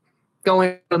 go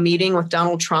into a meeting with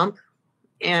Donald Trump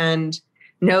and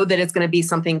know that it's going to be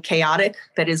something chaotic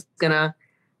that is going to,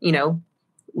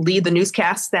 lead the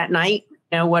newscasts that night,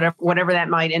 whatever that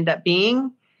might end up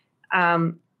being.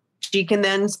 She can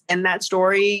then spin that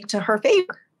story to her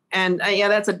favor. And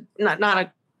that's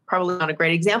probably not a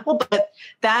great example, but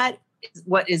that is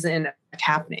what is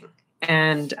happening.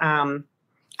 And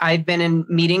I've been in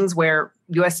meetings where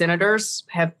U.S. senators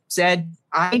have said,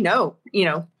 I know,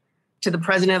 to the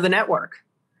president of the network,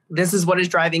 this is what is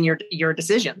driving your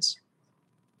decisions.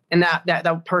 And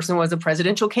that person was a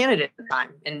presidential candidate at the time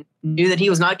and knew that he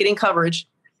was not getting coverage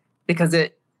because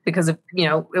of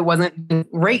it wasn't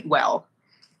rate well.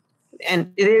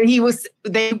 And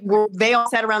they all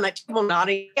sat around that table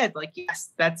nodding head like, yes,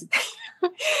 that's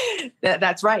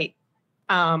that's right.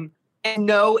 And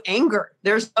no anger.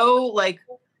 There's no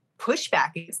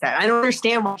pushback against that. I don't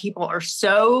understand why people are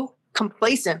so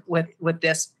complacent with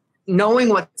this, knowing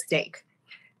what's at stake.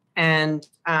 And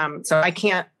so I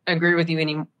can't agree with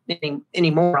you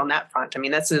anymore on that front. I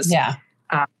mean,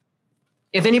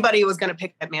 if anybody was going to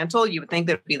pick that mantle, you would think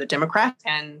that it would be the Democrats,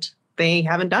 and they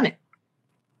haven't done it.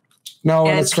 No,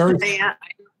 and it's very.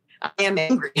 I am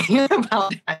angry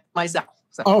about that myself.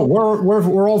 So. Oh,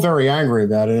 we're all very angry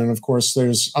about it, and of course,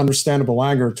 there's understandable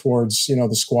anger towards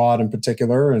the squad in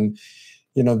particular, and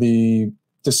the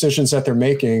decisions that they're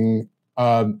making.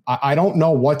 I don't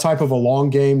know what type of a long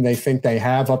game they think they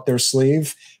have up their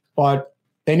sleeve, but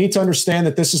they need to understand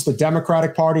that this is the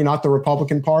Democratic Party, not the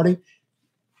Republican Party.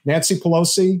 Nancy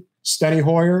Pelosi, Steny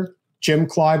Hoyer, Jim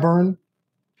Clyburn,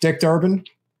 Dick Durbin,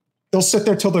 they'll sit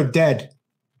there till they're dead.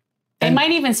 They might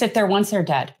even sit there once they're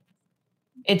dead.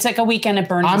 It's like a weekend at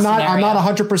Bernie's I'm not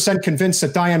 100% convinced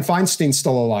that Dianne Feinstein's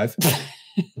still alive.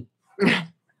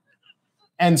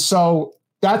 And so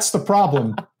that's the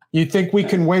problem. You think we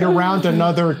can wait around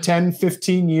another 10,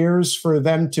 15 years for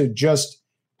them to just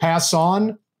pass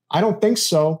on? I don't think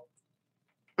so.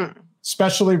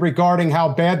 Especially regarding how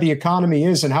bad the economy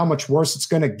is and how much worse it's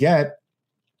going to get.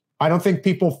 I don't think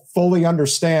people fully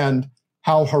understand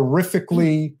how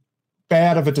horrifically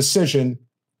bad of a decision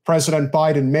President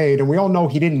Biden made. And we all know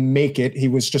he didn't make it. He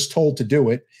was just told to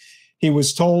do it. He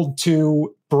was told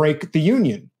to break the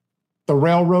union. The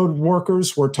railroad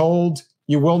workers were told,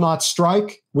 you will not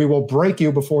strike. We will break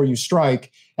you before you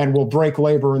strike, and we'll break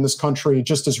labor in this country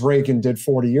just as Reagan did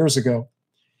 40 years ago.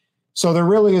 So there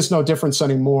really is no difference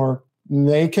anymore.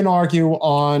 They can argue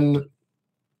on,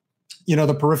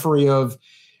 the periphery of,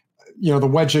 the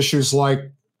wedge issues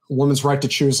like women's right to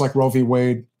choose, like Roe v.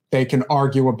 Wade. They can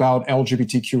argue about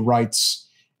LGBTQ rights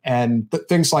and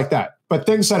things like that, but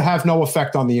things that have no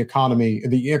effect on the economy,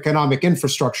 the economic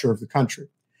infrastructure of the country.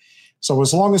 So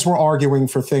as long as we're arguing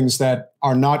for things that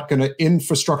are not going to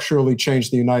infrastructurally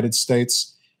change the United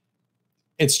States,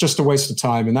 it's just a waste of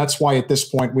time. And that's why at this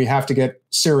point, we have to get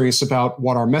serious about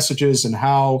what our message is and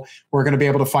how we're going to be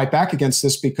able to fight back against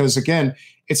this. Because again,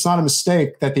 it's not a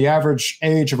mistake that the average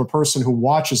age of a person who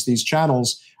watches these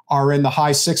channels are in the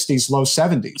high 60s, low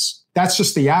 70s. That's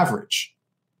just the average.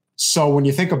 So when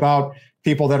you think about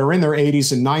people that are in their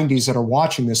 80s and 90s that are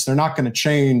watching this, they're not going to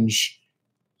change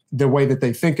the way that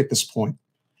they think at this point.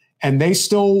 And they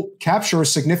still capture a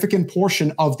significant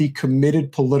portion of the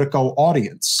committed Politico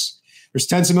audience. There's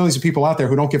tens of millions of people out there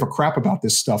who don't give a crap about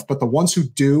this stuff, but the ones who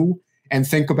do and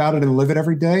think about it and live it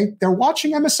every day, they're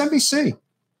watching MSNBC.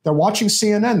 They're watching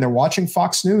CNN. They're watching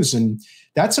Fox News. And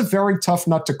that's a very tough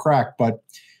nut to crack. But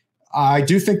I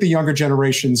do think the younger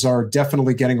generations are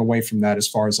definitely getting away from that as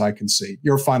far as I can see.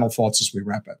 Your final thoughts as we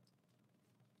wrap it.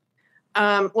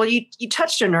 Well, you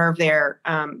touched a nerve there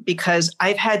because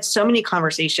I've had so many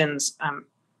conversations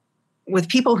with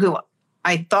people who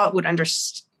I thought would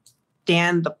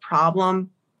understand the problem,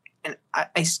 and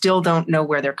I still don't know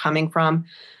where they're coming from.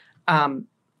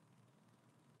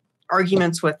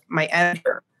 Arguments with my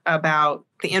editor about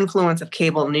the influence of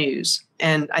cable news.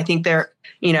 And I think they're,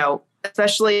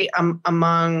 especially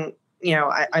among,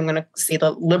 I'm going to say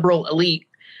the liberal elite,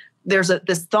 there's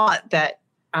this thought that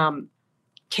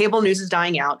cable news is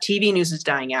dying out, TV news is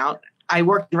dying out. I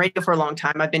worked in radio for a long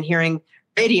time. I've been hearing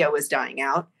radio is dying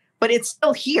out, but it's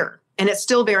still here and it's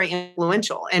still very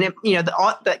influential. And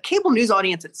the cable news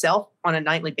audience itself on a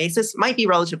nightly basis might be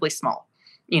relatively small.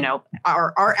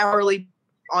 Our hourly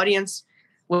audience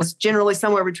was generally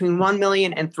somewhere between 1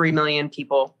 million and 3 million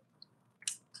people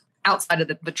outside of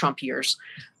the Trump years.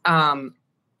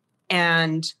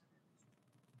 And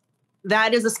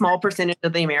that is a small percentage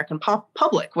of the American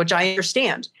public, which I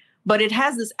understand. But it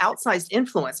has this outsized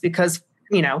influence because,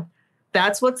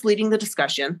 that's what's leading the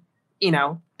discussion.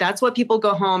 That's what people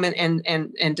go home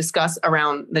and discuss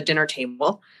around the dinner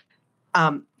table.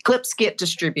 Clips get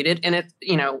distributed, and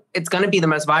it's going to be the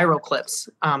most viral clips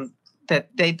that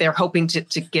they're hoping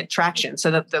to get traction. So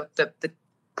that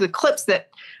the clips that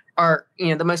are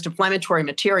the most inflammatory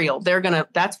material,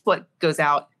 that's what goes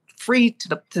out free to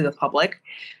the public.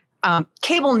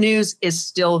 Cable news is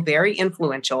still very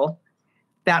influential.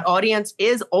 That audience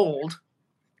is old,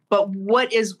 but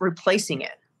what is replacing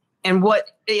it? And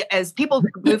as people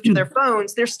move to their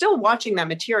phones, they're still watching that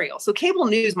material. So cable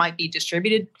news might be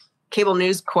distributed. Cable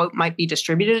news, quote, might be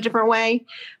distributed a different way,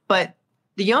 but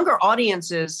the younger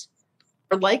audiences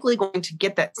are likely going to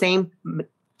get that same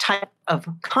type of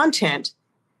content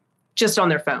just on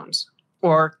their phones.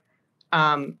 Or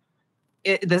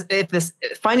if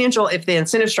the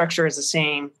incentive structure is the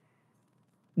same,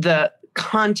 the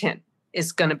content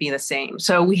is going to be the same.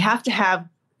 So we have to have,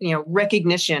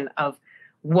 recognition of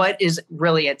what is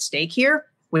really at stake here,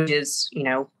 which is,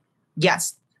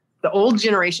 yes, the old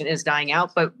generation is dying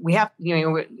out, but we have,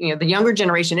 the younger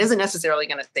generation isn't necessarily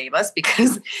going to save us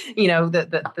because,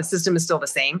 the system is still the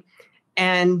same.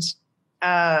 And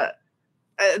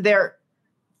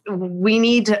we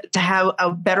need to have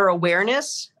a better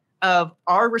awareness of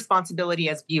our responsibility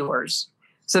as viewers,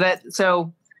 so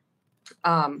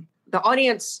the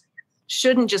audience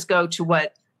shouldn't just go to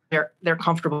what they're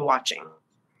comfortable watching.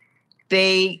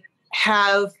 They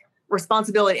have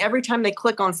responsibility. Every time they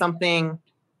click on something,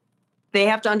 they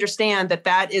have to understand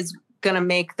that is going to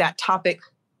make that topic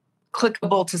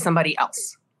clickable to somebody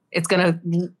else. It's going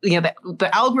to, the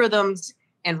algorithms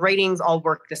and ratings all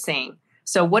work the same.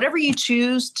 So whatever you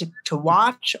choose to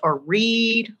watch or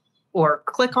read or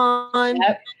click on,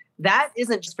 yep, that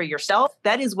isn't just for yourself.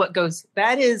 That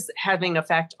is having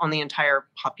effect on the entire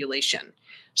population.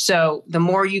 So the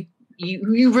more you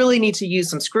really need to use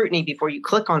some scrutiny before you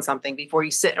click on something, before you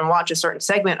sit and watch a certain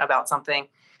segment about something,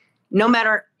 no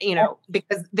matter,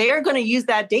 because they are going to use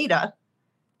that data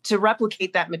to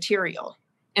replicate that material.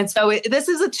 And so this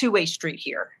is a two-way street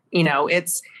here.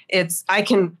 I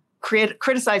can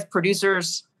criticize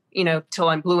producers, till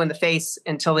I'm blue in the face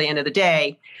until the end of the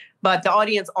day. But the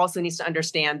audience also needs to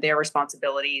understand their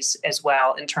responsibilities as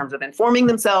well in terms of informing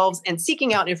themselves and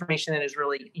seeking out information that is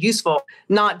really useful,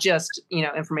 not just,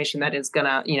 information that is going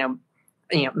to,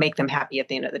 make them happy at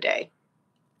the end of the day.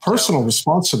 Personal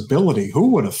responsibility.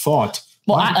 Who would have thought?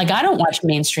 Well, I don't watch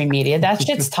mainstream media. That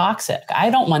shit's toxic. I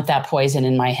don't want that poison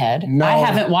in my head. No. I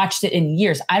haven't watched it in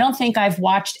years. I don't think I've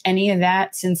watched any of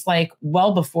that since like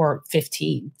well before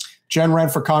 15. Jen ran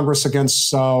for Congress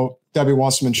against Debbie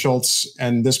Wasserman Schultz,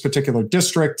 and this particular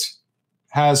district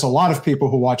has a lot of people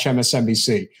who watch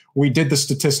MSNBC. We did the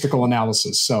statistical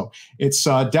analysis. So it's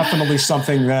definitely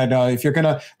something that if you're going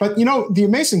to, but the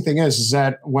amazing thing is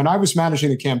that when I was managing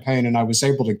the campaign and I was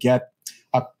able to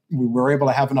we were able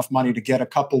to have enough money to get a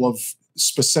couple of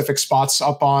specific spots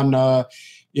up on,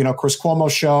 Chris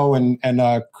Cuomo's show and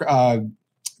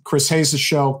Chris Hayes'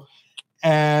 show.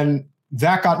 And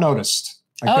that got noticed.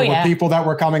 There were people that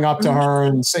were coming up to her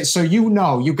and say, so you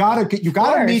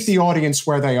gotta meet the audience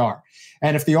where they are.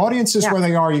 And if the audience is where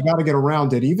they are, you got to get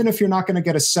around it. Even if you're not going to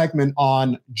get a segment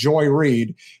on Joy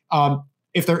Reid,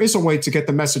 if there is a way to get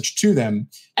the message to them.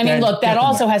 I mean, look, that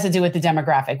also has to do with the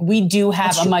demographic. We do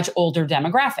have a much older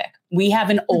demographic. We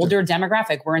have an older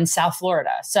demographic. We're in South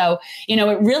Florida. So,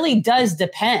 it really does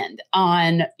depend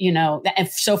on,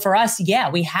 so for us,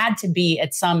 we had to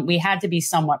be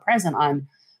somewhat present on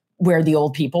where the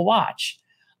old people watch.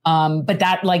 But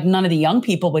that, like, none of the young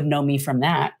people would know me from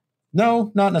that.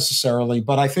 No, not necessarily.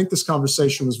 But I think this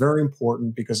conversation was very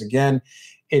important because, again,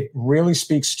 it really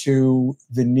speaks to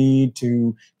the need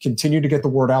to continue to get the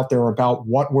word out there about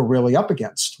what we're really up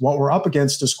against. What we're up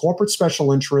against is corporate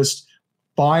special interest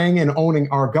buying and owning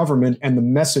our government and the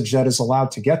message that is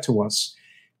allowed to get to us.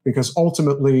 Because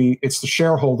ultimately, it's the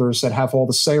shareholders that have all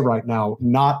the say right now,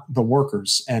 not the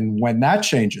workers. And when that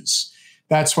changes,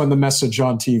 that's when the message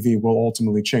on TV will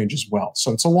ultimately change as well.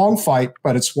 So it's a long fight,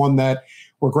 but it's one that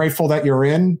we're grateful that you're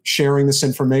in. Sharing this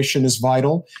information is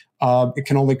vital. It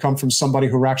can only come from somebody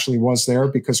who actually was there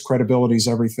because credibility is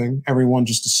everything. Everyone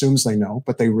just assumes they know,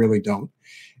 but they really don't.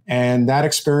 And that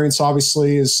experience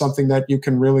obviously is something that you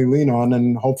can really lean on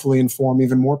and hopefully inform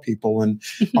even more people. And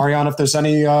Ariana, if there's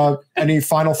any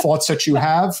final thoughts that you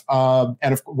have,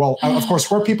 and of course,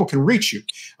 where people can reach you,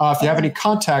 if you have any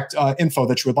contact info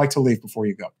that you would like to leave before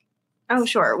you go. Oh,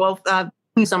 sure. Well, thank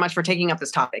you so much for taking up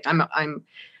this topic. I'm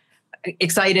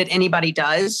excited anybody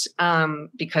does,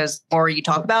 because the more you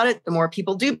talk about it, the more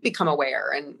people do become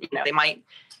aware, and they might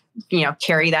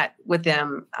carry that with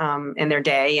them in their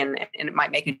day, and it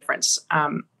might make a difference.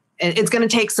 It's going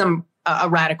to take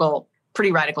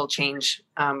pretty radical change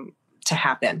to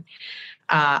happen.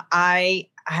 I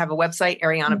have a website,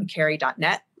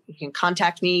 arianapicari.net. You can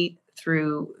contact me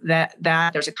through that.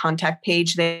 There's a contact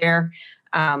page there.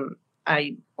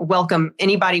 I welcome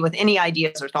anybody with any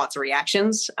ideas or thoughts or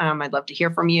reactions. I'd love to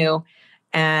hear from you.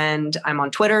 And I'm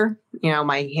on Twitter.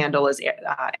 My handle is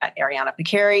at Ariana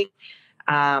Picari.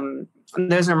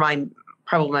 Those are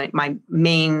my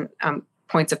main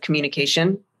points of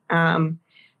communication. And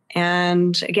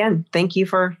again, thank you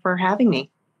for having me.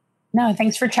 No,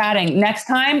 thanks for chatting. Next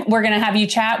time, we're going to have you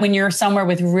chat when you're somewhere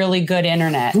with really good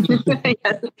internet.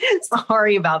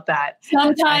 Sorry about that.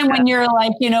 Sometime when you're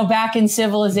like, back in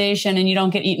civilization and you don't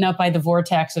get eaten up by the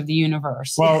vortex of the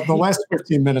universe. Well, the last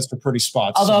 15 minutes were pretty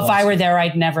spots. Although if I were there,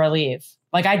 I'd never leave.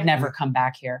 Like, I'd never come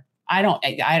back here. I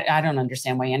don't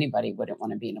understand why anybody wouldn't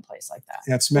want to be in a place like that.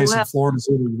 Yeah, it's amazing. Florida's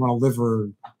either you want to live or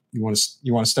you want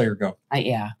to stay or go.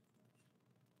 Yeah.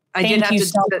 I did have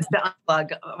to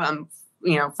unplug,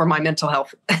 for my mental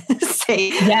health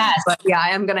sake. Yes. But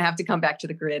I am going to have to come back to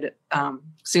the grid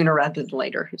sooner rather than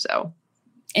later. So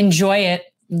enjoy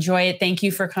it. Thank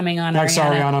you for coming on. Thanks,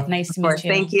 Ariana. Nice to meet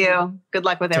you. Thank you. Good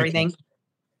luck with everything.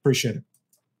 Appreciate it.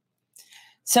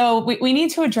 So we need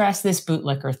to address this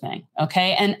bootlicker thing.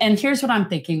 Okay. And here's what I'm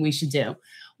thinking we should do.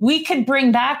 We could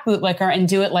bring back bootlicker and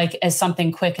do it like as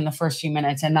something quick in the first few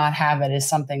minutes and not have it as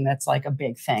something that's like a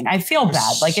big thing. I feel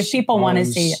bad. Like if people want to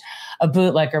see a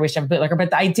bootlicker, we should have a bootlicker.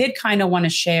 But I did kind of want to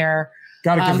share.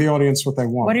 Got to give the audience what they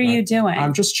want. What are you doing?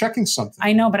 I'm just checking something.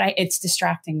 I know, but it's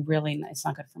distracting. Really, it's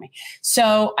not good for me.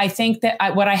 So I think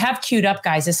that what I have queued up,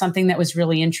 guys, is something that was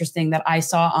really interesting that I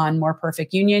saw on More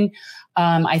Perfect Union.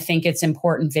 I think it's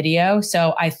important video.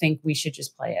 So I think we should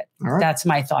just play it. All right. That's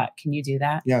my thought. Can you do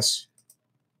that? Yes.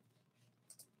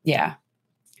 Yeah.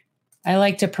 I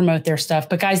like to promote their stuff,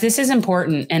 but guys, this is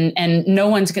important and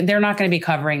they're not going to be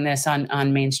covering this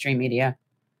on mainstream media.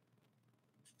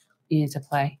 You need to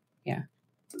play. Yeah.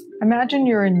 Imagine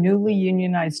you're a newly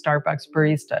unionized Starbucks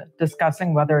barista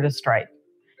discussing whether to strike.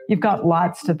 You've got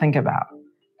lots to think about,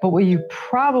 but what you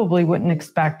probably wouldn't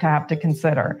expect to have to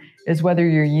consider is whether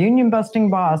your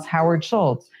union-busting boss, Howard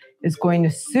Schultz, is going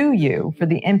to sue you for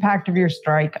the impact of your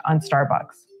strike on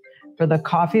Starbucks. for the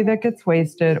coffee that gets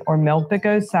wasted or milk that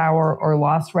goes sour or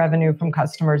lost revenue from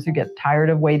customers who get tired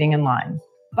of waiting in line.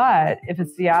 But if a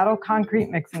Seattle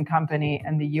concrete mixing company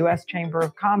and the U.S. Chamber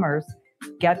of Commerce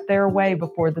get their way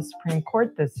before the Supreme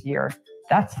Court this year,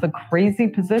 that's the crazy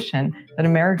position that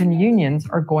American unions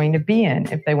are going to be in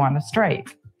if they want to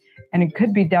strike. And it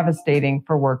could be devastating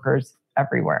for workers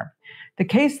everywhere. The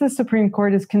case the Supreme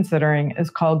Court is considering is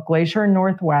called Glacier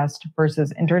Northwest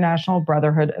versus International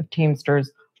Brotherhood of Teamsters,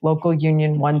 Local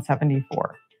Union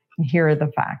 174. And here are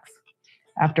the facts.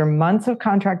 After months of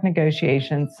contract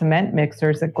negotiations, cement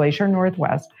mixers at Glacier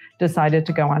Northwest decided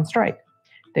to go on strike.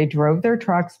 They drove their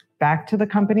trucks back to the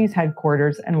company's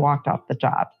headquarters and walked off the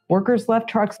job. Workers left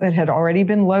trucks that had already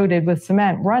been loaded with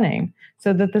cement running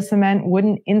so that the cement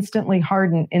wouldn't instantly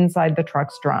harden inside the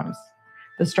truck's drums.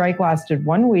 The strike lasted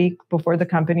 1 week before the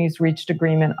companies reached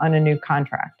agreement on a new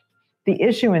contract. The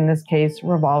issue in this case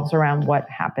revolves around what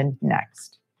happened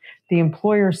next. The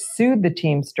employer sued the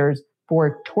Teamsters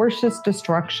for tortious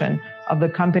destruction of the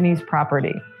company's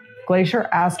property. Glacier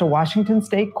asked a Washington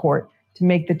state court to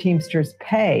make the Teamsters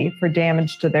pay for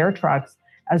damage to their trucks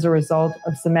as a result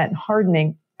of cement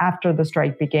hardening after the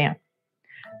strike began.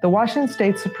 The Washington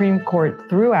State Supreme Court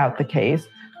threw out the case,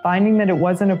 finding that it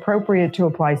wasn't appropriate to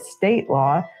apply state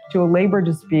law to a labor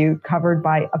dispute covered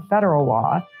by a federal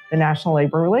law, the National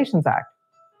Labor Relations Act.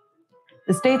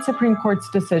 The state Supreme Court's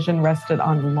decision rested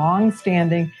on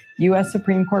long-standing U.S.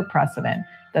 Supreme Court precedent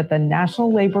that the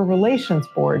National Labor Relations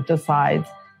Board decides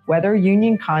whether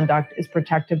union conduct is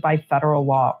protected by federal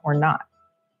law or not.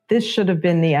 This should have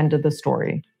been the end of the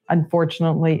story.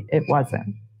 Unfortunately, it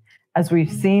wasn't. As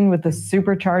we've seen with the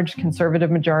supercharged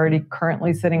conservative majority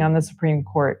currently sitting on the Supreme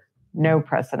Court, no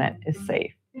precedent is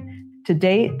safe. To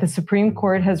date, the Supreme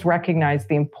Court has recognized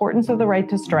the importance of the right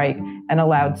to strike and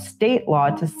allowed state law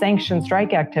to sanction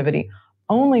strike activity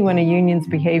only when a union's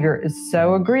behavior is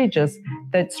so egregious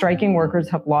that striking workers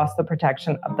have lost the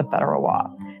protection of the federal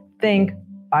law. Think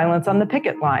violence on the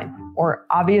picket line or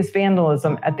obvious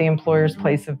vandalism at the employer's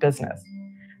place of business.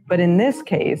 But in this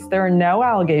case, there are no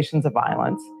allegations of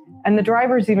violence, and the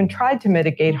drivers even tried to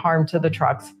mitigate harm to the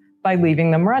trucks by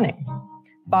leaving them running.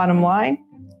 Bottom line,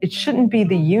 it shouldn't be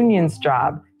the union's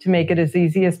job to make it as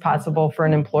easy as possible for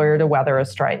an employer to weather a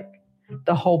strike.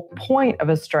 The whole point of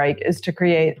a strike is to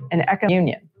create an economic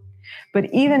union.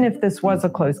 But even if this was a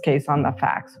close case on the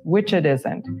facts, which it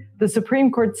isn't, the Supreme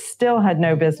Court still had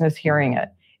no business hearing it.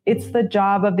 It's the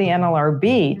job of the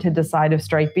NLRB to decide if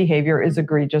strike behavior is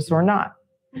egregious or not.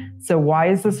 So why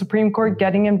is the Supreme Court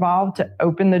getting involved to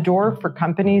open the door for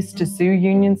companies to sue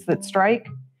unions that strike?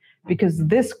 Because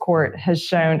this court has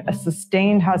shown a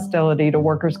sustained hostility to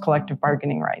workers' collective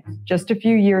bargaining rights. Just a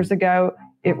few years ago,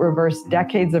 it reversed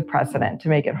decades of precedent to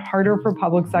make it harder for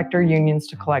public sector unions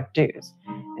to collect dues.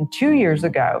 And 2 years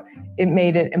ago, it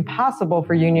made it impossible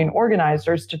for union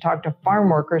organizers to talk to farm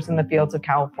workers in the fields of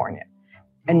California.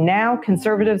 And now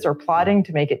conservatives are plotting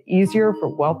to make it easier for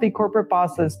wealthy corporate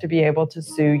bosses to be able to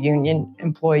sue union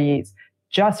employees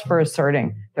just for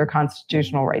asserting their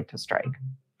constitutional right to strike.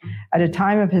 At a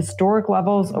time of historic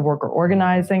levels of worker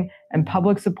organizing and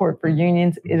public support for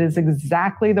unions, it is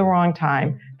exactly the wrong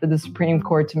time for the Supreme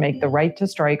Court to make the right to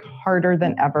strike harder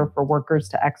than ever for workers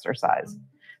to exercise.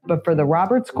 But for the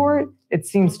Roberts Court, it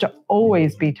seems to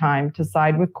always be time to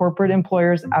side with corporate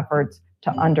employers' efforts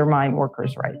to undermine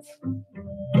workers' rights.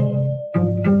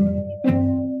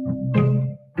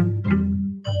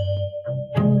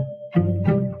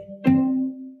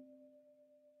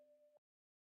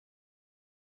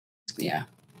 Yeah.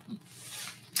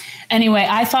 Anyway,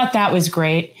 I thought that was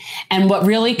great. And what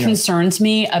really concerns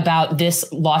me about this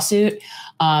lawsuit,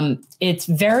 it's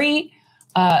very,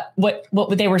 what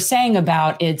they were saying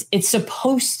about it's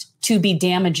supposed to be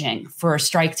damaging for a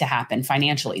strike to happen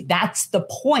financially. That's the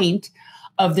point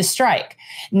of the strike.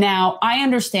 Now, I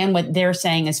understand what they're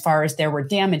saying as far as there were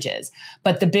damages,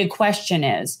 but the big question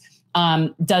is,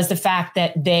 does the fact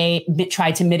that they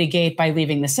tried to mitigate by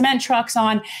leaving the cement trucks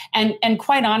on, and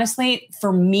quite honestly,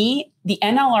 for me, the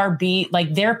NLRB,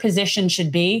 like their position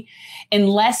should be,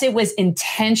 unless it was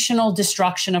intentional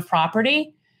destruction of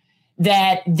property,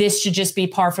 that this should just be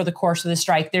par for the course of the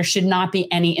strike. There should not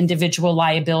be any individual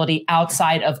liability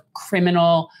outside of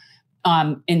criminal,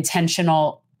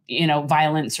 intentional,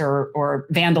 violence or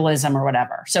vandalism or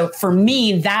whatever. So for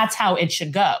me, that's how it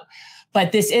should go.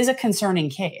 But this is a concerning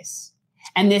case,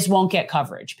 and this won't get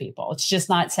coverage, people. It's just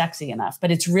not sexy enough,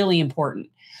 but it's really important.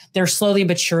 They're slowly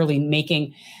but surely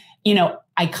making,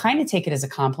 I kind of take it as a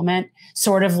compliment,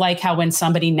 sort of like how when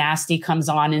somebody nasty comes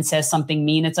on and says something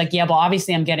mean, it's like, yeah, well,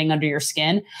 obviously I'm getting under your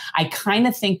skin. I kind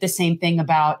of think the same thing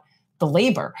about the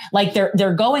labor. Like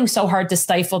they're going so hard to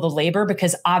stifle the labor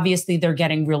because obviously they're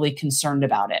getting really concerned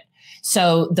about it.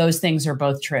 So those things are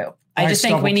both true. I just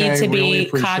think we need to be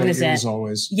cognizant. As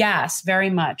always. Yes, very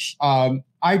much.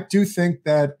 I do think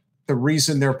that the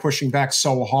reason they're pushing back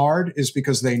so hard is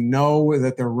because they know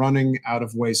that they're running out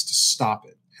of ways to stop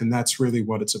it. And that's really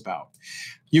what it's about.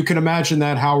 You can imagine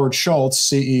that Howard Schultz,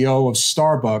 CEO of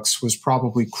Starbucks, was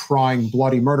probably crying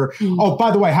bloody murder. Oh, by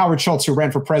the way, Howard Schultz, who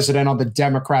ran for president on the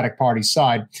Democratic Party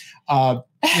side,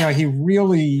 he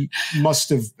really must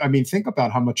have, think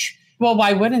about how much Well,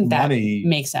 why wouldn't that money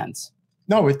make sense?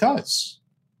 No, it does.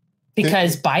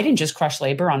 Because Biden just crushed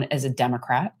labor as a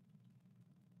Democrat.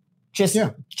 Just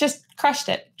crushed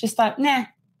it. Just thought, nah.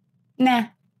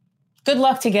 Good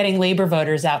luck to getting labor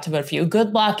voters out to vote for you.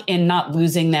 Good luck in not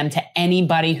losing them to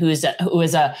anybody who is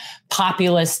a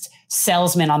populist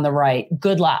salesman on the right.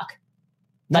 Good luck.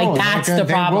 That's the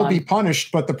problem. They will be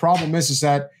punished, but the problem is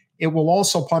that it will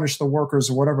also punish the workers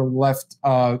or whatever left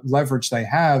leverage they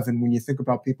have. And when you think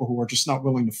about people who are just not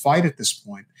willing to fight at this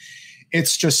point,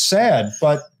 it's just sad.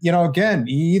 But, again,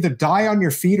 you either die on your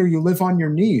feet or you live on your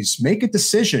knees. Make a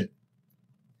decision,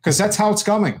 because that's how it's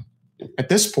coming. At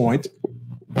this point,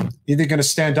 either going to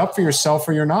stand up for yourself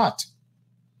or you're not.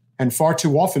 And far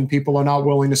too often, people are not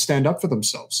willing to stand up for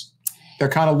themselves. They're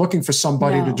kind of looking for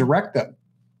somebody to direct them.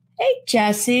 Hey,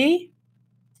 Jesse.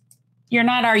 You're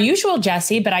not our usual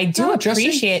Jesse, but I do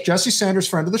appreciate Jesse Sanders,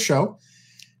 friend of the show.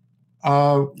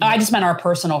 I just meant our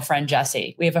personal friend,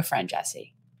 Jesse. We have a friend,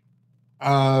 Jesse.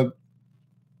 I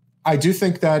do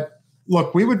think that,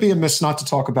 look, we would be amiss not to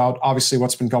talk about, obviously,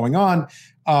 what's been going on.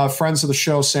 Friends of the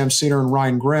show, Sam Cedar and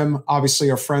Ryan Grimm, obviously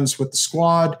are friends with the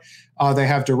squad. They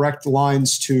have direct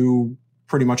lines to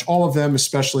pretty much all of them,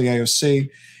 especially AOC.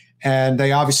 And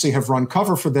they obviously have run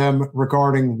cover for them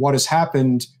regarding what has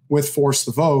happened with Force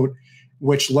the Vote,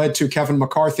 which led to Kevin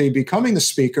McCarthy becoming the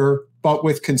speaker, but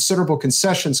with considerable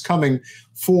concessions coming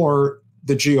for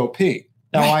the GOP.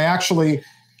 Now, I actually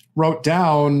wrote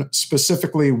down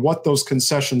specifically what those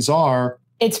concessions are.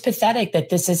 It's pathetic that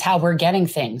this is how we're getting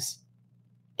things,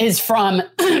 is from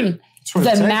the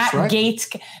Matt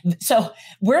Gaetz. So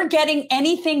we're getting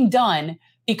anything done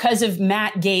because of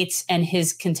Matt Gaetz and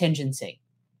his contingency.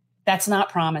 That's not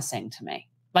promising to me.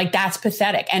 That's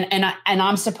pathetic. And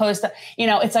I'm supposed to,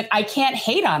 it's like, I can't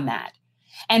hate on that.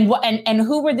 And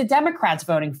who were the Democrats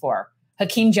voting for?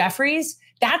 Hakeem Jeffries?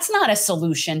 That's not a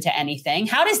solution to anything.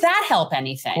 How does that help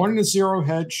anything? According to Zero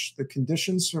Hedge, the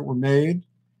conditions that were made,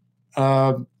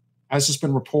 as has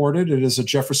been reported, it is a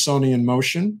Jeffersonian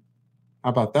motion. How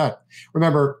about that?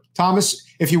 Remember, Thomas,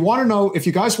 if you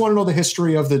guys want to know the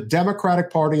history of the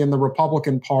Democratic Party and the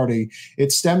Republican Party,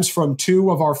 it stems from two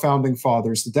of our founding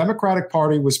fathers. The Democratic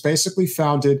Party was basically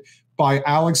founded by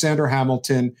Alexander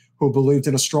Hamilton, who believed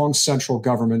in a strong central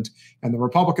government, and the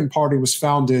Republican Party was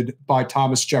founded by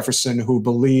Thomas Jefferson, who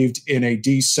believed in a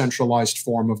decentralized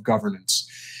form of governance.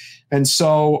 And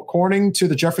so, according to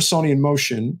the Jeffersonian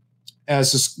motion,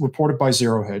 as is reported by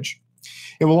Zero Hedge,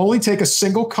 it will only take a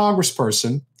single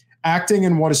congressperson acting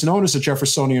in what is known as a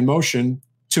Jeffersonian motion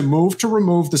to move to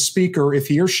remove the speaker if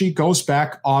he or she goes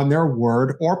back on their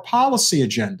word or policy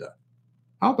agenda.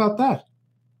 How about that?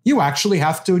 You actually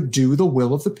have to do the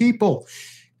will of the people.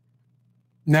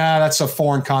 Nah, that's a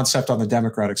foreign concept on the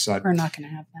Democratic side. We're not going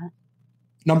to have that.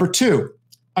 Number two,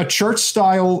 a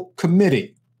church-style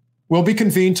committee will be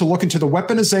convened to look into the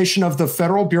weaponization of the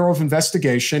Federal Bureau of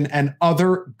Investigation and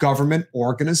other government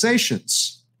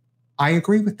organizations. I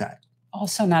agree with that.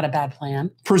 Also not a bad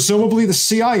plan. Presumably the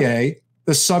CIA,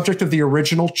 the subject of the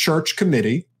original church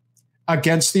committee,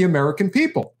 against the American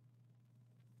people.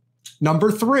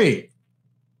 Number three,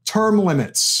 term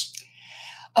limits.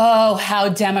 Oh, how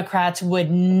Democrats would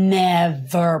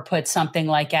never put something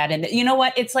like that in. You know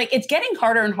what? It's getting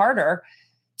harder and harder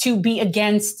to be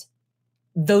against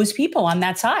those people on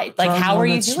that side. How are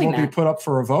you doing that? Will be put up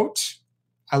for a vote.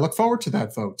 I look forward to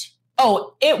that vote.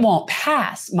 Oh, it won't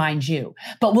pass, mind you,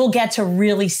 but we'll get to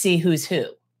really see who's who.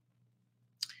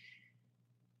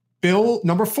 Bill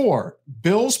number 4,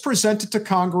 bills presented to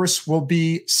Congress will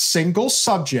be single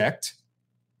subject.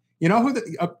 You know who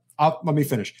let me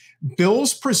finish.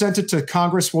 Bills presented to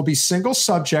Congress will be single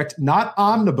subject, not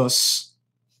omnibus,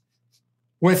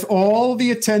 with all the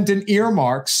attendant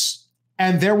earmarks,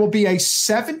 and there will be a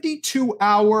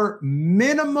 72-hour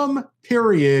minimum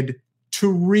period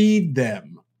to read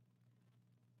them.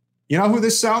 You know who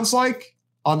this sounds like?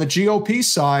 On the GOP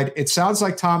side, it sounds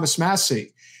like Thomas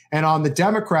Massie. And on the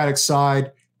Democratic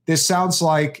side, this sounds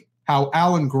like how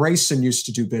Alan Grayson used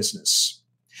to do business.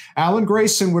 Alan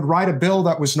Grayson would write a bill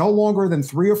that was no longer than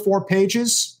 3 or 4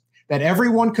 pages, that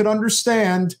everyone could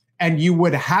understand, and you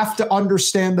would have to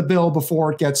understand the bill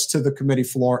before it gets to the committee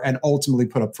floor and ultimately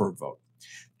put up for a vote.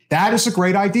 That is a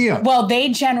great idea. Well, they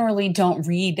generally don't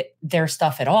read their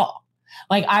stuff at all.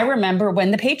 Like, I remember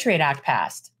when the Patriot Act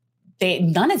passed,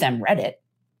 none of them read it.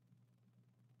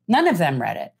 None of them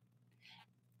read it.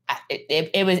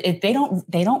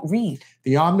 They don't read.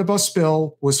 The omnibus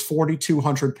bill was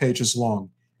 4,200 pages long.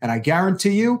 And I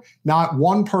guarantee you, not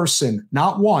one person,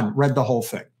 not one, read the whole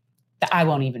thing. I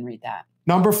won't even read that.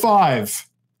 Number 5,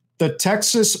 the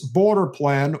Texas border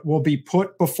plan will be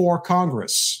put before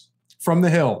Congress. From the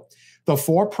Hill, the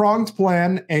 4-pronged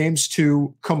plan aims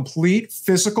to complete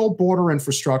physical border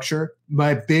infrastructure.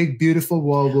 My big, beautiful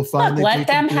wall will finally let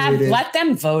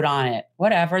them vote on it.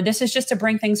 Whatever. This is just to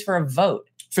bring things for a vote.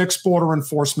 Fix border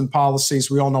enforcement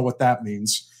policies. We all know what that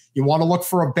means. You want to look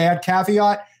for a bad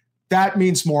caveat? That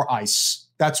means more ICE.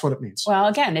 That's what it means. Well,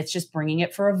 again, it's just bringing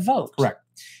it for a vote. Correct.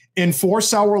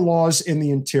 Enforce our laws in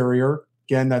the interior.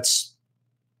 Again, that's,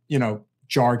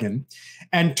 jargon.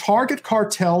 And target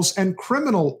cartels and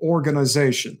criminal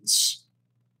organizations.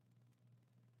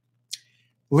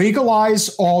 Legalize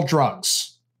all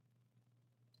drugs.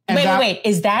 And wait.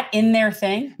 Is that in their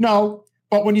thing? No,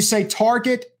 but when you say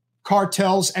target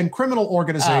cartels and criminal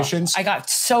organizations. I got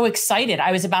so excited.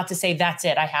 I was about to say, that's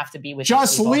it. I have to be with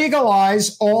just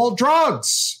legalize all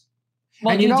drugs.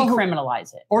 Well, and you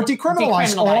decriminalize it. Or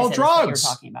decriminalize all drugs. What you're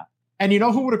talking about. And you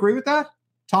know who would agree with that?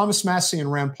 Thomas Massie and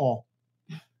Rand Paul.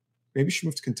 Maybe you should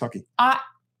move to Kentucky.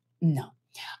 No.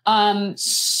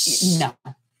 No.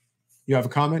 You have a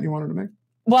comment you wanted to make?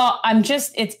 Well,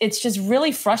 it's just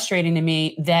really frustrating to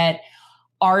me that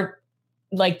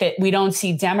that we don't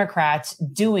see Democrats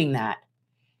doing that.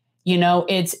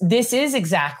 This is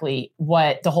exactly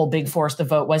what the whole big force the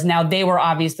vote was. Now, they were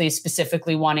obviously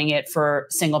specifically wanting it for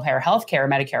single payer healthcare,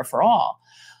 Medicare for all.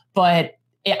 But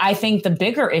I think the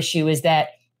bigger issue is that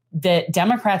the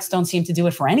Democrats don't seem to do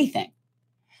it for anything.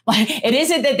 Like, it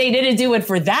isn't that they didn't do it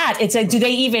for that. It's do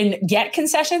they even get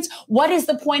concessions? What is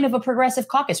the point of a progressive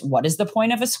caucus? What is the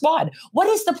point of a squad? What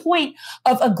is the point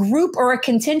of a group or a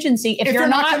contingency if you're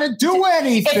not going to do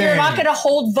anything? If you're not going to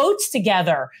hold votes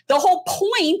together? The whole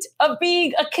point of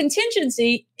being a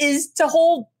contingency is to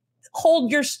hold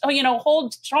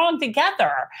strong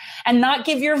together and not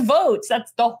give your votes.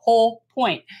 That's the whole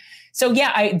point. So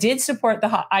yeah, I did support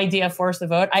the idea of force the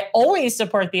vote. I always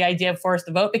support the idea of force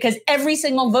the vote because every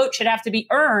single vote should have to be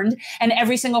earned and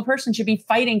every single person should be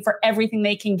fighting for everything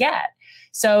they can get.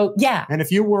 So yeah. And if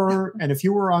you were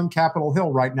on Capitol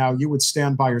Hill right now, you would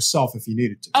stand by yourself if you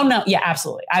needed to. Oh no, yeah,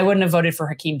 absolutely. I wouldn't have voted for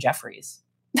Hakeem Jeffries.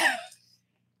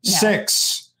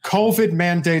 6, COVID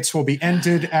mandates will be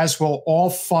ended, as will all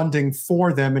funding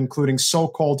for them, including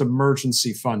so-called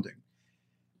emergency funding.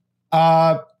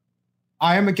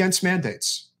 I am against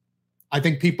mandates. I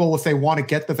think people, if they want to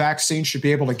get the vaccine, should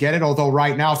be able to get it. Although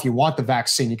right now, if you want the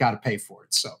vaccine, you got to pay for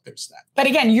it. So there's that. But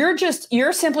again,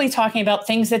 you're simply talking about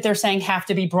things that they're saying have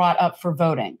to be brought up for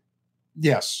voting.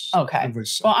 Yes. Okay.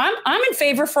 Well, I'm in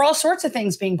favor for all sorts of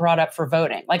things being brought up for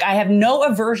voting. Like, I have no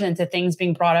aversion to things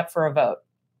being brought up for a vote.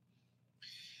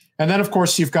 And then, of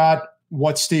course, you've got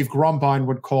what Steve Grumbine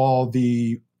would call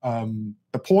the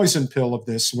poison pill of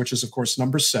this, which is, of course,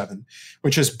 number 7,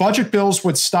 which is budget bills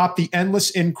would stop the endless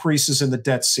increases in the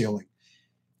debt ceiling.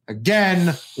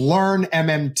 Again, learn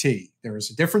MMT. There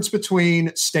is a difference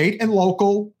between state and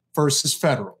local versus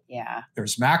federal. Yeah.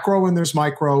 There's macro and there's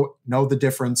micro. Know the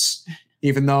difference,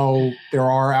 even though there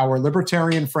are our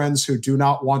libertarian friends who do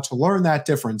not want to learn that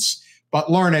difference,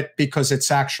 but learn it because it's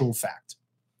actual fact.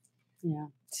 Yeah.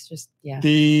 It's just, yeah.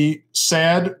 The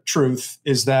sad truth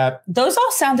is that those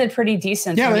all sounded pretty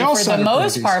decent to me for the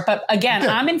most part. But again,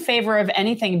 I'm in favor of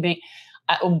anything being,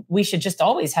 we should just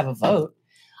always have a vote.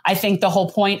 I think the whole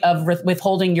point of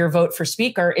withholding your vote for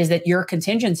speaker is that your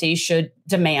contingency should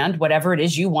demand whatever it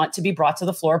is you want to be brought to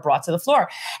the floor.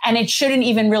 And it shouldn't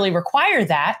even really require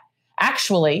that,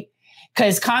 actually,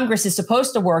 because Congress is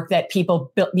supposed to work that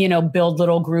people, build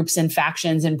little groups and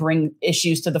factions and bring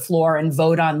issues to the floor and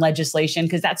vote on legislation,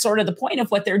 because that's sort of the point of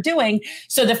what they're doing.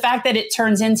 So the fact that it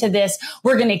turns into this,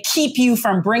 we're going to keep you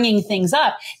from bringing things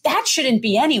up, that shouldn't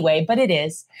be anyway, but it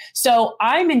is. So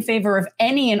I'm in favor of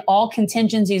any and all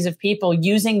contingencies of people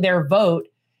using their vote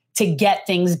to get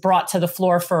things brought to the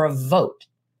floor for a vote.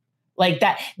 Like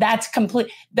that's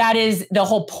complete. That is the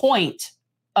whole point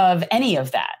of any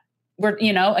of that. We're,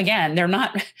 again, they're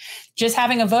not just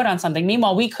having a vote on something.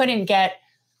 Meanwhile, we couldn't get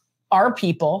our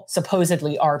people,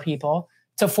 supposedly our people,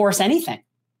 to force anything.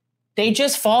 They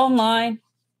just fall in line.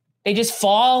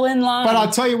 But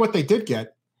I'll tell you what they did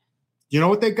get. You know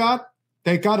what they got?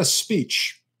 They got a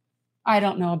speech I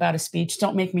don't know about a speech.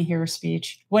 Don't make me hear a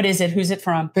speech. What is it? Who's it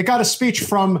from? They got a speech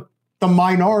from the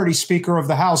minority speaker of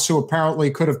the House, who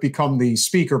apparently could have become the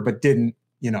speaker, but didn't,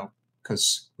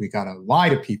 because we got to lie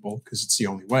to people because it's the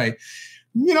only way.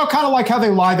 Kind of like how they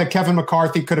lied that Kevin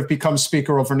McCarthy could have become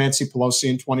speaker over Nancy Pelosi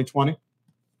in 2020.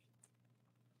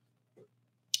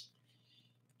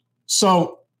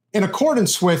 So in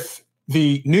accordance with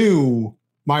the new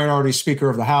minority speaker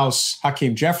of the House,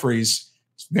 Hakeem Jeffries,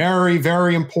 it's very,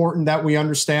 very important that we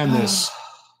understand this.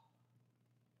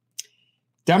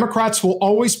 Democrats will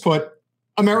always put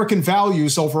American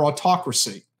values over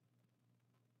autocracy.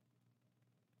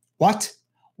 What?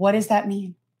 What does that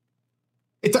mean?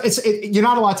 You're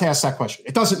not allowed to ask that question.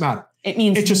 It doesn't matter. It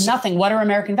means nothing. What are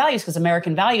American values? Because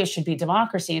American values should be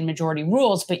democracy and majority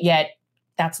rules, but yet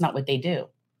that's not what they do.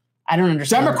 I don't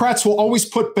understand. Democrats will always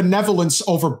put benevolence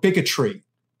over bigotry.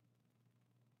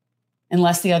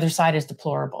 Unless the other side is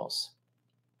deplorables.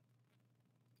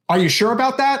 Are you sure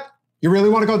about that? You really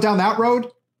want to go down that road?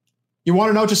 You want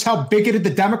to know just how bigoted the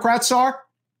Democrats are?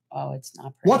 Oh, it's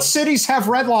not pretty. What cities have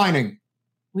redlining?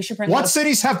 We should bring What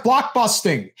cities have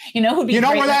blockbusting? You know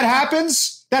where that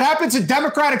happens? That happens in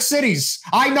democratic cities.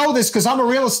 I know this because I'm a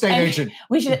real estate agent.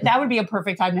 That would be a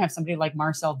perfect time to have somebody like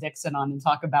Marcel Dixon on and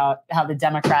talk about how the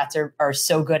Democrats are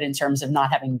so good in terms of not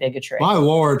having bigotry. My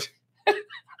Lord.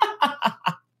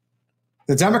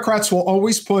 The Democrats will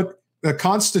always put the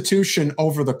Constitution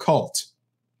over the cult.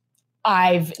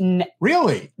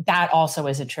 Really? That also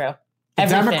isn't true. The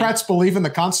Democrats believe in the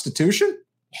Constitution?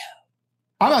 No.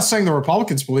 I'm not saying the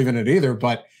Republicans believe in it either,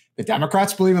 but the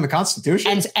Democrats believe in the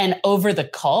Constitution? And over the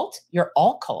cult, you're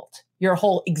all cult. Your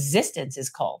whole existence is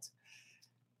cult.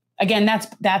 Again,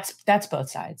 that's both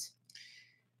sides.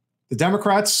 The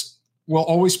Democrats will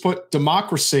always put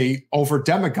democracy over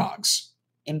demagogues.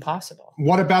 Impossible.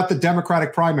 What about the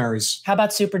Democratic primaries? How about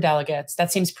superdelegates?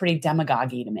 That seems pretty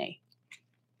demagogue-y to me.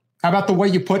 How about the way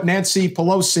you put Nancy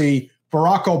Pelosi,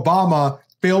 Barack Obama,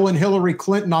 Bill and Hillary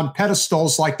Clinton on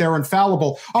pedestals like they're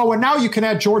infallible? Oh, and now you can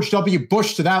add George W.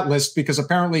 Bush to that list because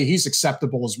apparently he's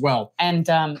acceptable as well. And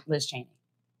Liz Cheney.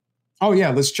 Oh,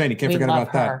 yeah, Liz Cheney. Can't forget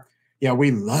about that. Yeah,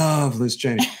 we love Liz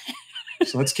Cheney.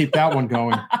 So let's keep that one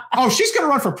going. Oh, she's going to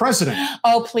run for president.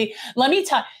 Oh, please. Let me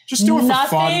tell you. Just do it for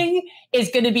fun. Nothing is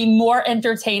going to be more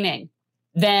entertaining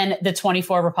than the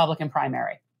 24 Republican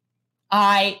primary.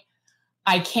 I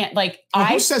can't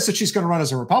who says that she's going to run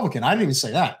as a Republican? I didn't even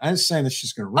say that. I was saying that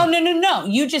she's going to run. Oh, no.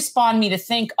 You just spawned me to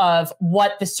think of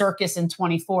what the circus in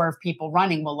 24 of people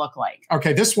running will look like.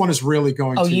 Okay, this one is really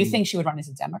going to... Oh, you think she would run as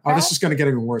a Democrat? Oh, this is going to get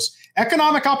even worse.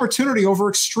 Economic opportunity over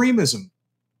extremism.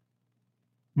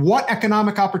 What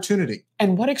economic opportunity?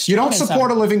 And what extremism? You don't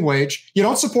support a living wage. You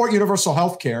don't support universal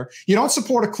health care. You don't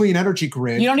support a clean energy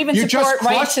grid. You don't even support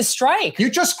right to strike. You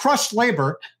just crushed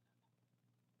labor.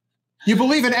 You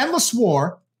believe in endless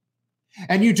war,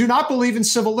 and you do not believe in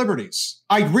civil liberties.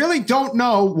 I really don't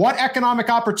know what economic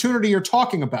opportunity you're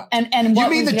talking about. And you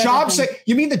mean the jobs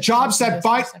that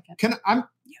Biden? Keep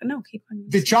on.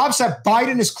 The jobs that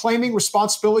Biden is claiming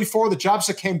responsibility for, the jobs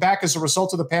that came back as a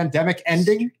result of the pandemic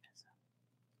ending.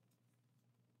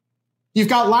 You've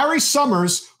got Larry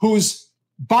Summers, who's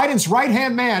Biden's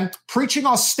right-hand man, preaching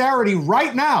austerity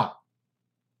right now.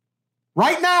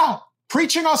 Right now,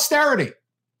 preaching austerity.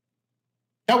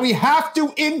 That we have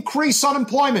to increase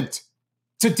unemployment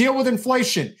to deal with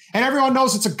inflation. And everyone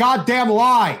knows it's a goddamn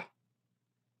lie.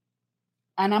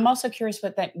 And I'm also curious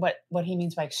what he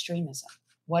means by extremism.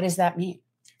 What does that mean?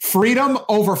 Freedom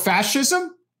over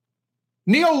fascism?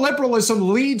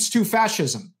 Neoliberalism leads to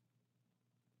fascism.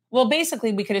 Well,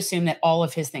 basically, we could assume that all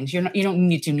of his things, you don't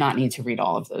need to read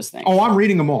all of those things. Oh, I'm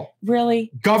reading them all.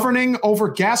 Really? Governing over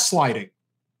gaslighting.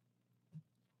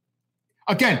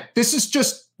 Again, this is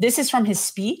from his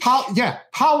speech? Politics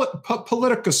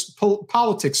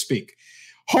speak.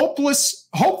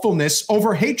 Hopefulness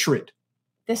over hatred.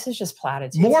 This is just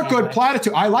platitude. More good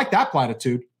platitude. I like that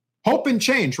platitude. Hope and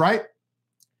change, right?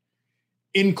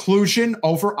 Inclusion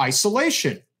over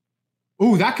isolation.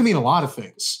 Ooh, that can mean a lot of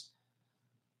things.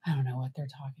 I don't know what they're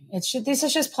talking. This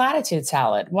is just platitude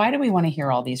salad. Why do we want to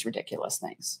hear all these ridiculous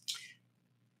things?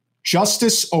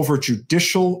 Justice over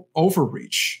judicial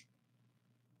overreach.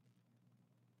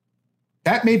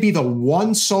 That may be the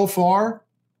one so far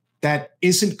that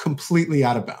isn't completely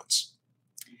out of bounds.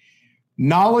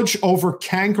 Knowledge over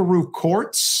kangaroo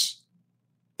courts.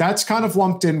 That's kind of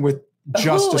lumped in with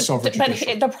justice over judicial.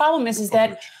 But the problem is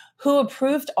that who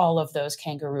approved all of those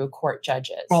kangaroo court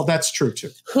judges? Well, that's true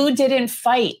too. Who didn't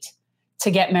fight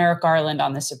to get Merrick Garland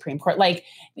on the Supreme Court?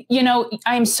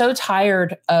 I'm so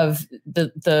tired of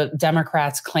the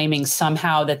Democrats claiming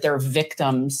somehow that they're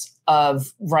victims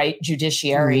of right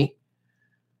judiciary.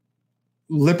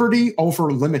 liberty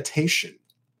over limitation.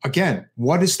 Again,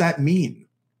 what does that mean?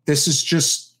 This is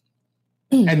just,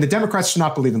 and the Democrats do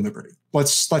not believe in liberty.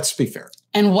 Let's be fair.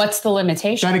 And what's the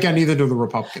limitation? Then again, neither do the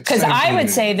Republicans. Because I would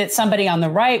say that somebody on the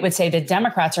right would say that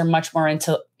Democrats are much more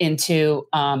into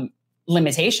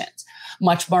limitations,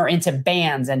 much more into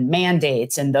bans and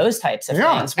mandates and those types of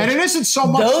things. And it isn't so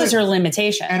much. Those are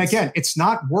limitations. And again, it's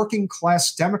not working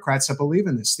class Democrats that believe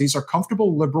in this. These are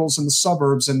comfortable liberals in the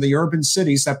suburbs and the urban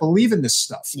cities that believe in this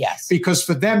stuff. Yes. Because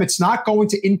for them, it's not going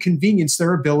to inconvenience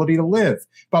their ability to live.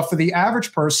 But for the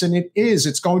average person, it is.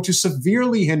 It's going to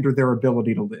severely hinder their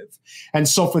ability to live. And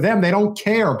so for them, they don't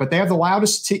care, but they have the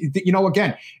loudest,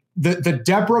 again, the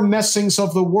Deborah Messings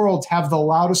of the world have the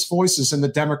loudest voices in the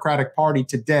Democratic Party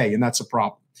today, and that's a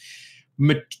problem.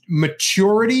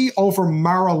 Maturity over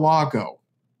Mar-a-Lago.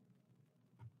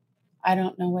 I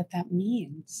don't know what that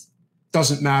means.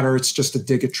 Doesn't matter. It's just a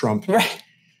dig at Trump. Right.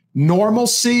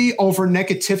 Normalcy over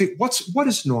negativity. What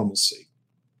is normalcy?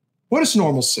 What is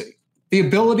normalcy? The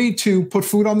ability to put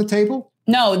food on the table?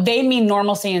 No, they mean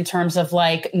normalcy in terms of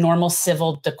like normal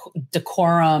civil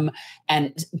decorum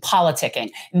and politicking.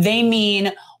 They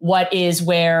mean what is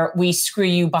where we screw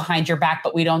you behind your back,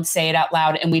 but we don't say it out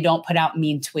loud and we don't put out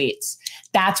mean tweets.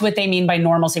 That's what they mean by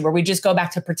normalcy, where we just go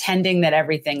back to pretending that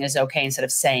everything is okay instead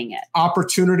of saying it.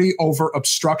 Opportunity over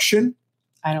obstruction?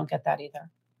 I don't get that either.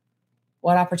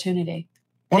 What opportunity?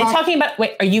 Are they talking about,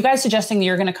 wait, are you guys suggesting that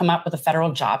you're going to come up with a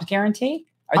federal jobs guarantee?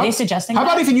 Are they suggesting How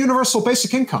that? about even universal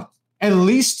basic income? At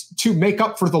least to make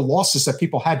up for the losses that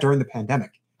people had during the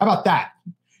pandemic. How about that?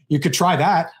 You could try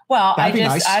that. Well,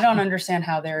 nice. I don't understand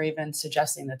how they're even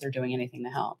suggesting that they're doing anything to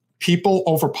help. People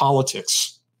over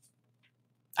politics.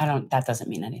 That doesn't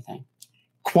mean anything.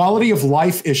 Quality of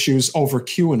life issues over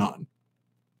QAnon.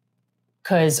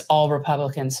 Because all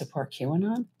Republicans support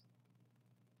QAnon?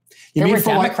 There were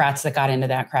Democrats that got into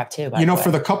that crap too.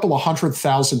 For the couple of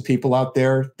 100,000 people out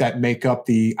there that make up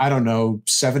the,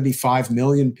 75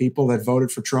 million people that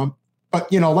voted for Trump. But,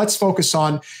 let's focus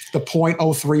on the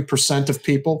 0.03% of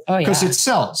people because it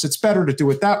sells. It's better to do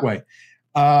it that way.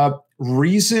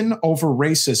 Reason over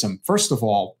racism. First of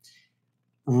all,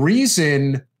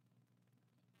 reason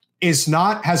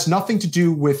has nothing to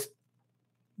do with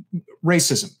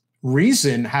racism.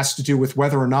 Reason has to do with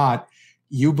whether or not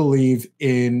you believe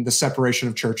in the separation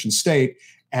of church and state.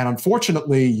 And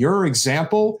unfortunately, your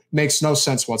example makes no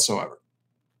sense whatsoever.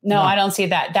 No, I don't see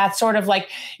that. That's sort of like,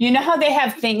 how they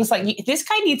have things like, this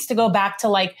guy needs to go back to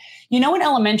like, in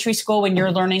elementary school when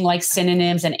you're learning like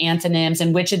synonyms and antonyms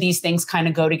and which of these things kind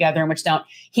of go together and which don't.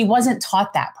 He wasn't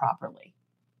taught that properly.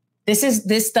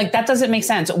 That doesn't make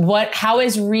sense. How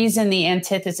is reason the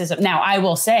antithesis of? Now, I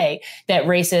will say that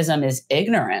racism is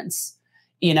ignorance.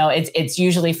 It's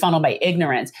usually funneled by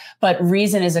ignorance, but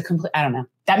reason is I don't know.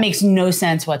 That makes no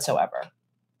sense whatsoever.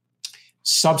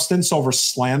 Substance over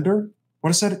slander. What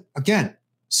is that? Again,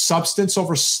 substance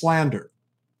over slander.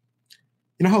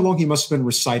 You know how long he must have been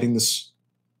reciting this?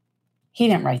 He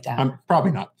didn't write that.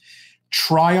 Probably not.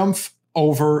 Triumph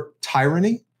over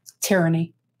tyranny.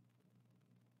 Tyranny.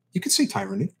 You could say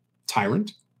tyranny.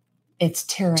 Tyrant. It's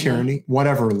tyranny. Tyranny.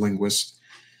 Whatever, linguist.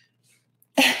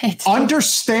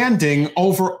 Understanding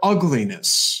over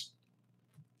ugliness.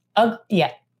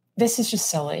 Yeah, this is just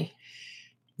silly.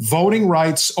 Voting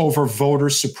rights over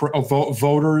voters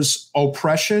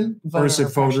oppression, or is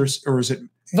it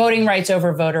voting rights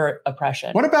over voter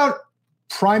oppression? What about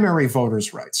primary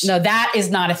voters' rights? No, that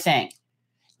is not a thing.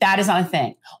 That is not a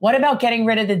thing. What about getting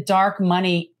rid of the dark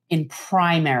money in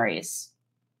primaries?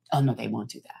 Oh no, they won't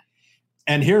do that.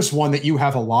 And here's one that you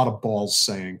have a lot of balls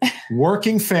saying.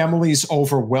 Working families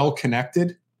over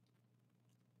well-connected.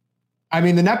 I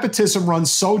mean, the nepotism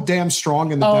runs so damn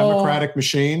strong in the Democratic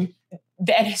machine.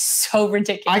 That is so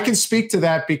ridiculous. I can speak to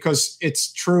that because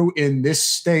it's true in this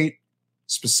state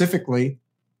specifically.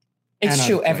 It's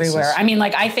true everywhere. I mean,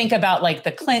 like I think about like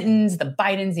the Clintons, the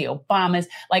Bidens, the Obamas.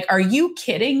 Like, are you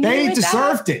kidding me? They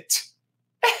deserved it.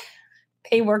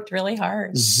 They worked really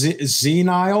hard.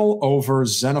 Zenile over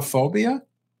xenophobia?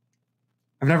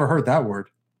 I've never heard that word.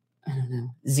 I don't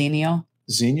know. Xenial?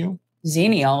 Xenial?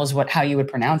 Xenial is how you would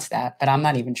pronounce that, but I'm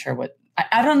not even sure what.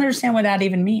 I don't understand what that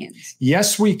even means.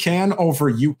 Yes, we can over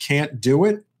you can't do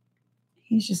it.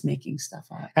 He's just making stuff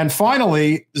up. And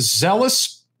finally,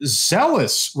 zealous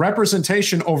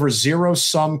representation over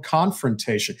zero-sum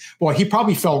confrontation. Boy, he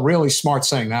probably felt really smart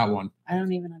saying that one. I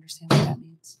don't even understand what that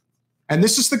means. And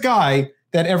this is the guy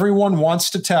that everyone wants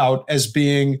to tout as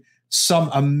being some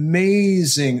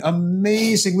amazing,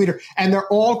 amazing leader. And they're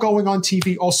all going on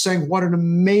TV, all saying what an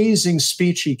amazing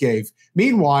speech he gave.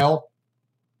 Meanwhile,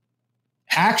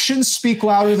 actions speak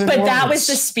louder than words. But that was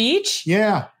the speech?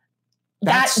 Yeah.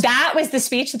 That was the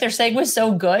speech that they're saying was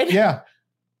so good. Yeah.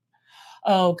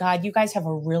 Oh God, you guys have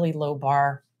a really low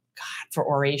bar, God, for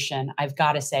oration. I've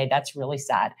got to say that's really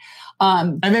sad.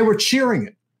 And they were cheering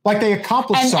it like they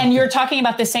accomplished something. And you're talking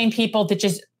about the same people that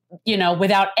just,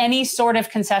 without any sort of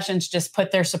concessions, just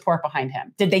put their support behind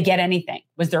him. Did they get anything?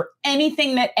 Was there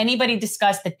anything that anybody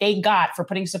discussed that they got for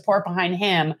putting support behind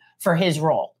him for his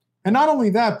role? And not only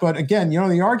that, but again,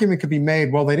 the argument could be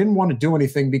made, well, they didn't want to do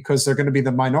anything because they're going to be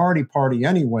the minority party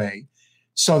anyway.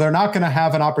 So they're not going to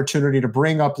have an opportunity to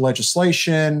bring up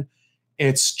legislation.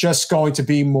 It's just going to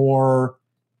be more,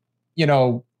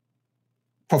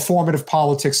 performative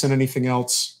politics than anything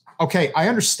else. Okay, I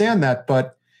understand that,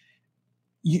 but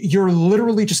you're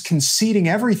literally just conceding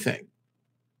everything.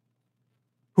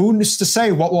 Who is to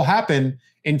say what will happen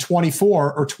in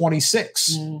 24 or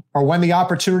 26, or when the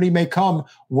opportunity may come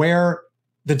where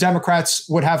the Democrats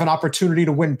would have an opportunity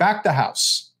to win back the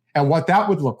House, and what that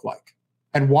would look like,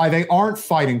 and why they aren't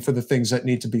fighting for the things that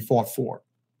need to be fought for.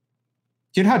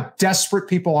 Do you know how desperate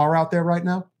people are out there right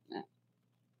now?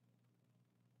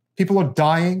 People are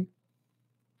dying.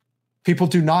 People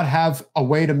do not have a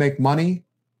way to make money.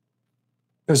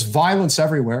 There's violence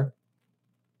everywhere.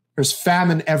 There's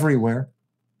famine everywhere.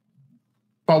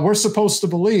 But we're supposed to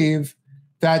believe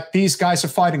that these guys are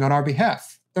fighting on our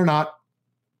behalf. They're not.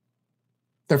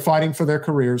 They're fighting for their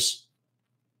careers.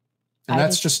 And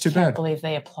that's just too bad. I can't believe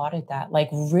they applauded that. Like,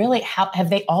 really, how have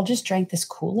they all just drank this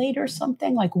Kool-Aid or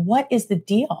something? Like, what is the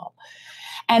deal?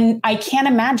 And I can't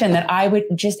imagine that I would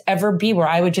just ever be where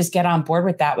I would just get on board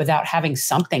with that without having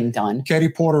something done. Katie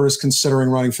Porter is considering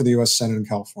running for the U.S. Senate in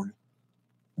California.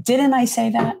 Didn't I say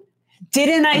that?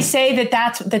 Didn't I say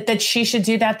that she should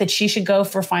do that she should go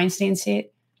for Feinstein's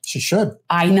seat? She should.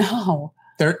 I know.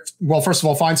 Well, first of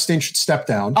all, Feinstein should step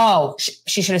down. Oh,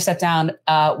 she should have stepped down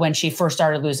when she first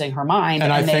started losing her mind.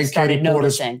 And I they think started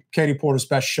noticing. Katie Porter's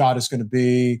best shot is going to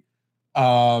be,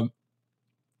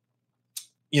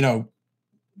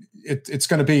 it's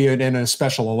going to be in a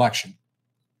special election.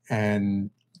 And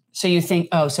so you think,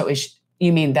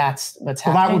 you mean that's what's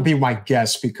happening? Well, that would be my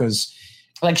guess, because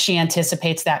like she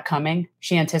anticipates that coming.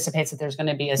 She anticipates that there's going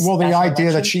to be a special the idea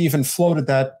election? That she even floated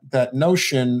that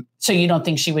notion. So you don't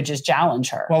think she would just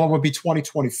challenge her? Well, it would be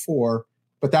 2024,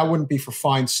 but that wouldn't be for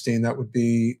Feinstein. That would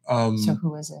be. So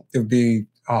who is it? It would be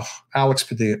Alex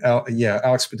Padilla.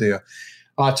 Alex Padilla.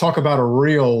 Talk about a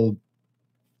real,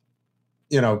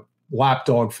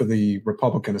 lapdog for the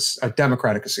Republicans,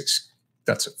 Democratic.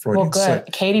 That's it. Well, good.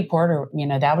 Katie Porter,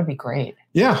 that would be great.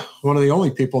 Yeah, one of the only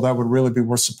people that would really be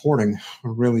worth supporting.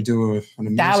 Would really do an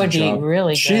amazing job. That would be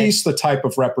really good. She's the type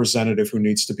of representative who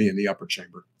needs to be in the upper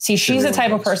chamber. See, she's the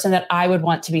type of person that I would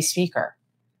want to be speaker.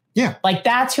 Yeah. Like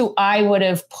that's who I would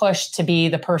have pushed to be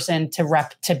the person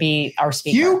to be our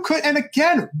speaker. You could, and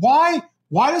again, why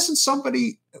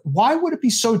would it be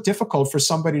so difficult for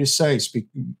somebody to say,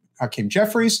 Hakeem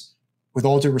Jeffries, with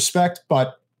all due respect,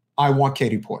 but I want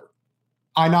Katie Porter.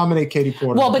 I nominate Katie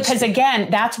Porter. Well, because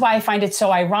again, that's why I find it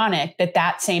so ironic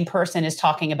that same person is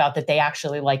talking about that they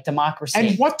actually like democracy.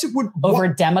 And over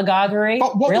demagoguery.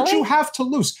 But what would you have to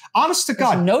lose? Honest to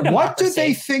God, no democracy. What do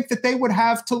they think that they would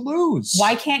have to lose?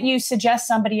 Why can't you suggest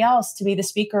somebody else to be the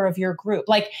speaker of your group?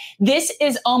 Like, this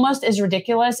is almost as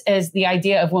ridiculous as the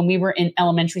idea of when we were in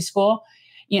elementary school.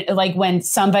 Like when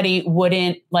somebody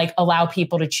wouldn't allow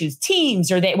people to choose teams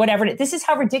or whatever. This is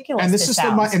how ridiculous this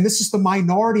sounds. And this is the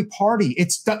minority party.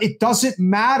 It doesn't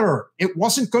matter. It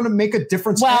wasn't going to make a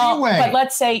difference anyway. But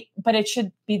let's say, it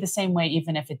should be the same way,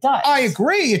 even if it does. I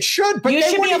agree. It should. But you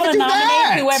should be able to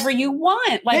nominate whoever you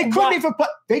want.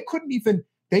 They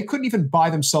couldn't even buy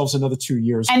themselves another 2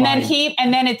 years. And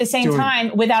then at the same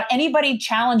time, without anybody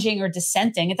challenging or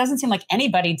dissenting, it doesn't seem like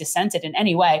anybody dissented in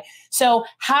any way. So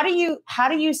how do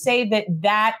you say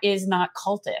that is not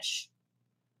cultish?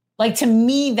 Like, to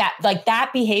me, that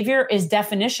behavior is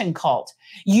definition cult.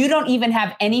 You don't even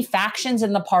have any factions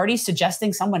in the party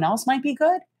suggesting someone else might be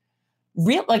good.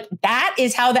 That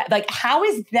is how how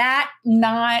is that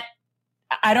not?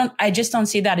 I just don't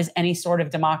see that as any sort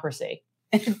of democracy.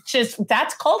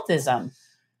 That's cultism.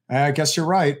 I guess you're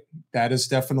right. That is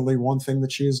definitely one thing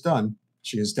that she has done.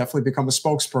 She has definitely become a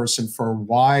spokesperson for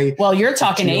why. Well, you're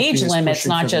talking age limits,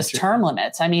 not just term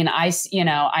limits. I mean, I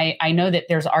know that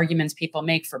there's arguments people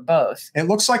make for both. It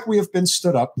looks like we have been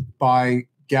stood up by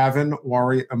Gavin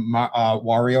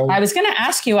Wario. I was going to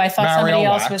ask you. I thought somebody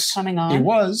else was coming on. He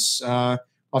was. We'll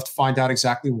have to find out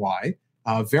exactly why.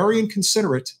 Very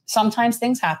inconsiderate. Sometimes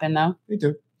things happen, though. They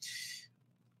do.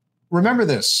 Remember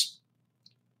this.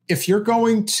 If you're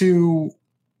going to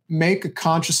make a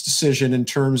conscious decision in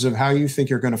terms of how you think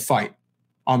you're going to fight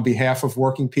on behalf of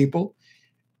working people,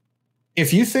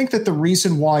 if you think that the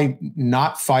reason why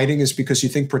not fighting is because you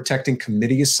think protecting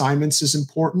committee assignments is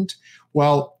important,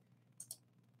 well,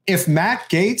 if Matt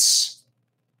Gaetz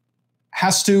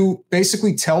has to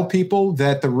basically tell people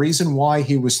that the reason why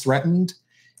he was threatened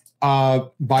by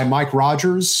Mike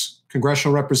Rogers,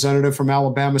 congressional representative from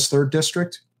Alabama's 3rd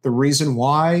District, the reason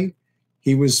why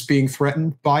he was being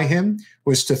threatened by him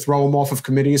was to throw him off of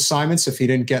committee assignments if he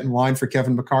didn't get in line for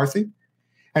Kevin McCarthy.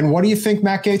 And what do you think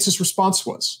Matt Gaetz' response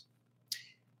was? He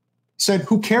said,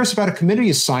 who cares about a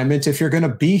committee assignment if you're going to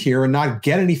be here and not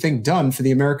get anything done for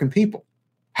the American people?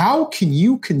 How can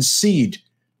you concede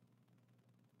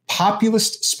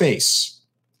populist space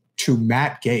to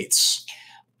Matt Gaetz?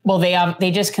 Well,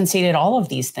 they just conceded all of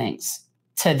these things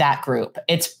to that group.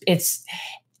 It's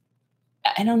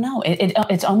I don't know.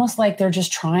 It's almost like they're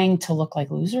just trying to look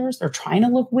like losers. They're trying to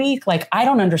look weak. Like, I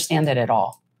don't understand it at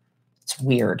all. It's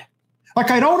weird. Like,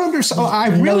 I don't understand. I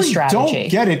really don't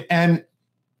get it. And,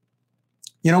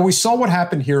 you know, we saw what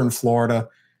happened here in Florida.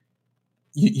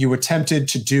 You attempted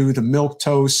to do the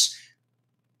milquetoast,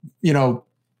 you know,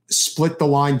 split the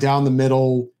line down the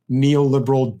middle,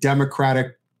 neoliberal,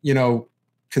 democratic, you know,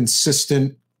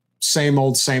 consistent, same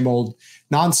old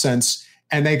nonsense.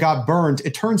 And they got burned.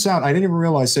 It turns out, I didn't even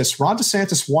realize this, Ron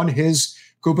DeSantis won his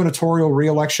gubernatorial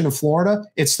reelection in Florida.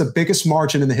 It's the biggest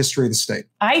margin in the history of the state.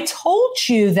 I told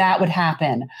you that would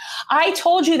happen. And I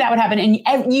told you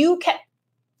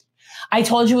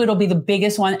it'll be the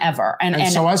biggest one ever.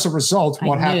 And so as a result,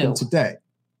 what happened today?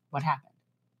 What happened?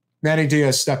 Manny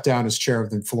Diaz stepped down as chair of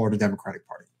the Florida Democratic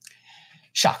Party.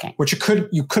 Shocking. Which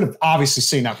you could have obviously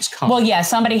seen that was coming. Well, yeah,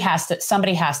 somebody has to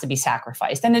be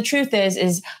sacrificed. And the truth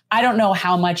is I don't know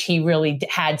how much he really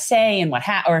had say in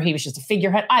or he was just a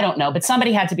figurehead. I don't know, but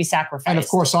somebody had to be sacrificed. And of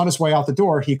course, on his way out the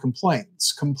door, he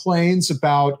complains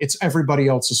about it's everybody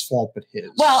else's fault but his.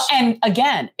 Well, and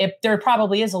again, if there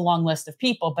probably is a long list of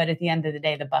people, but at the end of the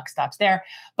day, the buck stops there.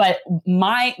 But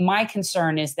my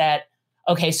concern is that,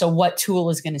 okay, so what tool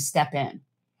is going to step in?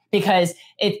 Because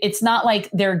it's not like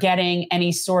they're getting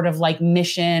any sort of like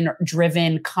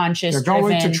mission-driven, conscious-driven. They're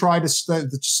going to try to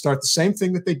start the same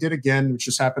thing that they did again, which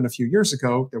just happened a few years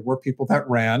ago. There were people that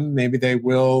ran. Maybe they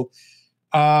will.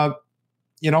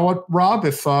 You know what, Rob?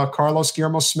 If Carlos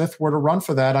Guillermo Smith were to run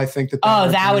for that, I think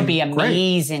that would be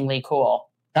amazingly cool.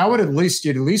 That would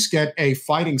you'd at least get a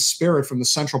fighting spirit from the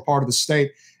central part of the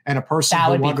state. And a person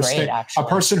a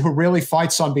person who really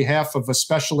fights on behalf of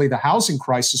especially the housing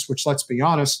crisis, which, let's be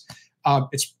honest,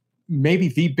 it's maybe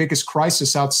the biggest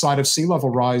crisis outside of sea level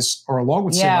rise or along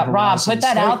with sea level rise. Yeah, Rob, put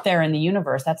that out there in the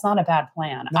universe. That's not a bad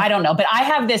plan. No. I don't know. But I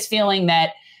have this feeling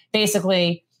that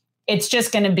basically it's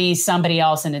just going to be somebody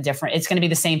else it's going to be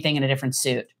the same thing in a different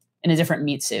suit, in a different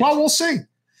meat suit. Well, we'll see.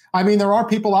 I mean, there are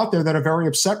people out there that are very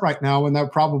upset right now, and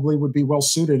that probably would be well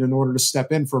suited in order to step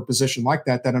in for a position like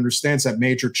that understands that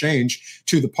major change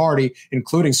to the party,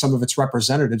 including some of its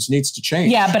representatives, needs to change.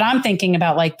 Yeah, but I'm thinking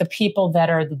about like the people that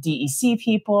are the DEC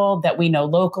people that we know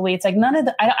locally. It's like none of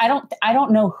the, I don't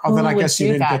know who. Oh, then I would guess you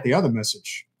do didn't that. get the other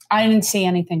message. I didn't see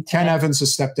anything. Ken Evans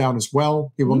has stepped down as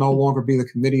well. He will no longer be the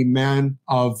committee man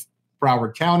of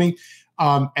Broward County,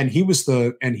 and he was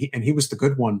the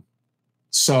good one.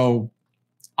 So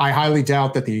I highly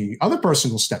doubt that the other person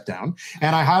will step down.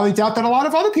 And I highly doubt that a lot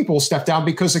of other people will step down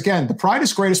because, again, the pride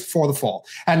is greatest before the fall.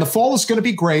 And the fall is going to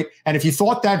be great. And if you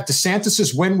thought that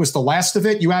DeSantis's win was the last of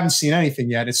it, you haven't seen anything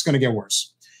yet. It's going to get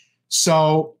worse.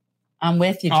 So I'm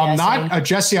with you, Jesse.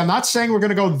 Jesse, I'm not saying we're going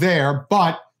to go there,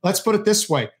 but let's put it this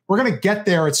way. We're going to get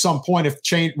there at some point if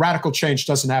radical change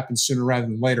doesn't happen sooner rather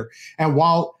than later. And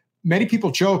while many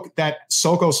people joke that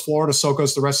so goes Florida, so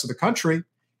goes the rest of the country,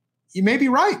 you may be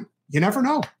right. You never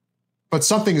know, but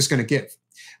something is going to give.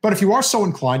 But if you are so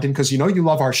inclined, and because you know you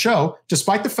love our show,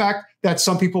 despite the fact that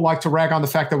some people like to rag on the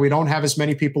fact that we don't have as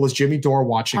many people as Jimmy Dore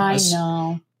watching us, I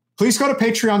know. Please go to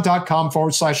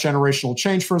patreon.com/generational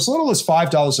change. For as little as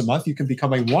 $5 a month, you can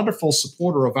become a wonderful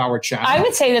supporter of our channel. I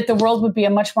would say that the world would be a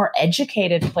much more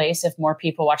educated place if more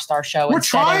people watched our show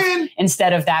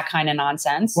instead of that kind of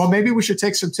nonsense. Well, maybe we should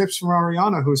take some tips from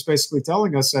Ariana, who's basically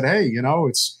telling us that, hey, you know,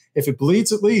 it's if it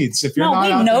bleeds, it leads. If you're not, we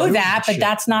know that, but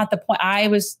that's not the point.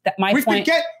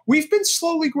 We've been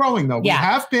slowly growing, though. Yeah. We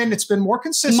have been. It's been more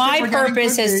consistent. My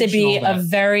purpose is to be a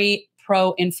very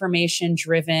pro-information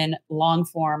driven long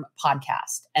form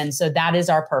podcast. And so that is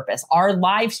our purpose. Our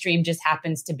live stream just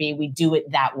happens to be, we do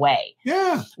it that way.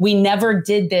 Yeah. We never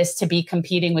did this to be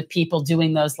competing with people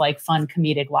doing those like fun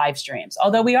comedic live streams.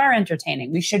 Although we are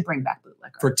entertaining. We should bring back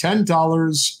bootlicker. For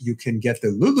 $10, you can get the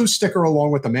Lulu sticker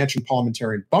along with the Mansion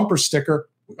Parliamentarian bumper sticker.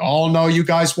 We all know you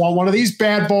guys want one of these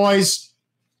bad boys.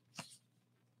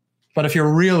 But if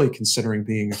you're really considering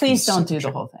being please don't do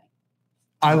the whole thing.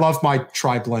 I love my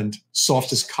tri-blend,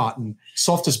 soft as cotton,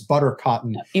 soft as butter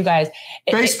cotton. You guys.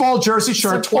 Baseball jersey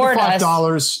shirt, support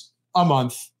 $25 a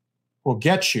month will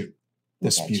get you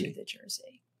this We'll get beauty. you the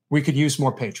jersey. We could use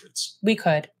more patrons. We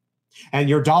could. And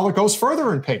your dollar goes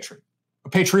further in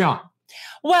Patreon.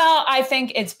 Well, I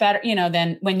think it's better,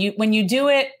 than when you do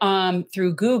it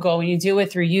through Google, when you do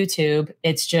it through YouTube,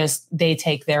 it's just they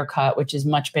take their cut, which is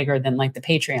much bigger than like the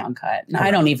Patreon cut. And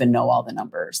I don't even know all the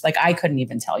numbers. Like I couldn't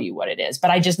even tell you what it is, but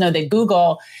I just know that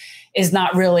Google is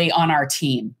not really on our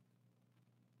team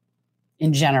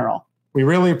in general. We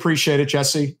really appreciate it,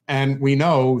 Jesse. And we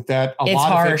know that a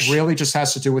lot of it really just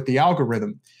has to do with the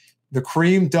algorithm. The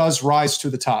cream does rise to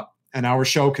the top. And our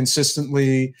show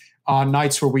consistently on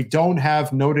nights where we don't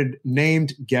have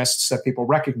named guests that people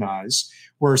recognize,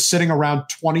 we're sitting around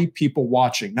 20 people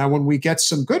watching. Now, when we get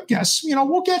some good guests,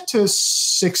 we'll get to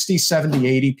 60, 70,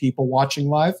 80 people watching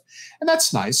live. And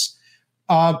that's nice.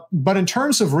 But in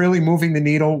terms of really moving the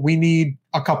needle, we need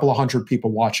a couple of hundred people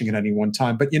watching at any one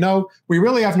time. But, we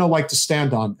really have no leg to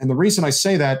stand on. And the reason I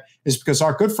say that is because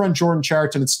our good friend Jordan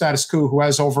Chariton at Status Quo, who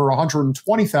has over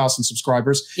 120,000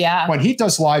 subscribers, when he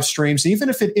does live streams, even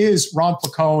if it is Ron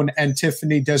Placone and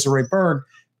Tiffany Desiree Berg,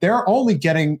 they're only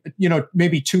getting,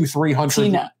 maybe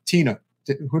 200-300. Tina.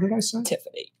 Who did I say?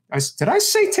 Tiffany. Did I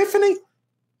say Tiffany?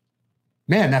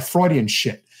 Man, that Freudian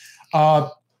shit.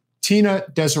 Tina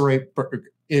Desiree Berg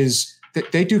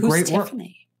they do great work.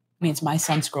 Tiffany? I mean, it's my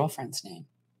son's girlfriend's name.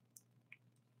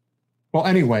 Well,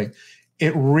 anyway,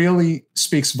 it really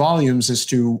speaks volumes as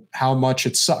to how much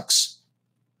it sucks.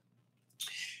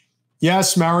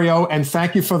 Yes, Mario, and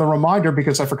thank you for the reminder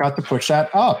because I forgot to push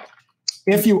that up.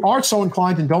 If you are so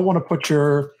inclined and don't want to put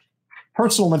your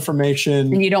personal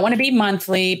information. And you don't want to be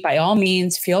monthly, by all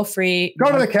means, feel free.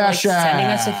 Go to the Cash App. Sending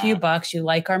us a few bucks. You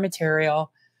like our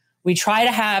material. We try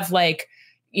to have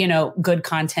good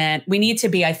content. We need to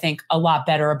be, I think, a lot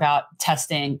better about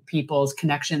testing people's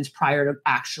connections prior to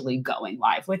actually going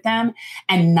live with them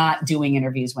and not doing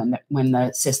interviews when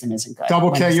the system isn't good. Double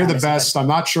K, you're the best. I'm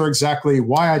not sure exactly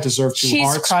why I deserve 2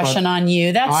 hearts. She's crushing on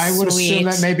you. That's I would sweet. assume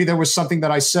that maybe there was something that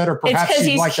I said, or perhaps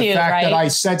you like the fact that I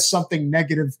said something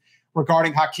negative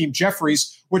regarding Hakeem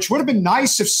Jeffries, which would have been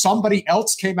nice if somebody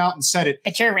else came out and said it.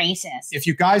 But you're racist. If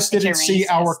you guys didn't see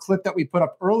our clip that we put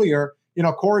up earlier,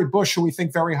 Cori Bush, who we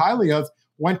think very highly of,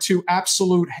 went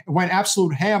absolute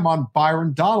ham on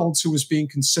Byron Donalds, who was being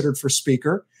considered for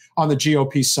speaker on the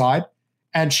GOP side.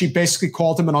 And she basically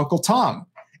called him an Uncle Tom.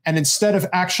 And instead of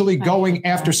actually going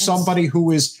after somebody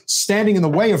who is standing in the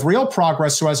way of real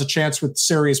progress, who has a chance with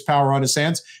serious power on his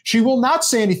hands, she will not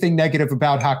say anything negative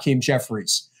about Hakeem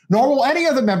Jeffries, nor will any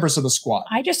of the members of the squad.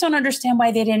 I just don't understand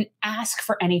why they didn't ask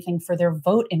for anything for their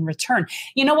vote in return.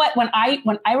 You know what? When I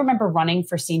remember running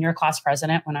for senior class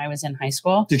president when I was in high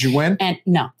school. Did you win? And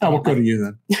no. Oh, well, good to you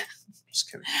then. Just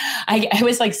kidding. I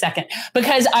was like second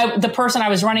because the person I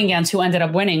was running against who ended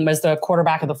up winning was the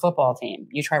quarterback of the football team.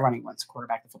 You try running once,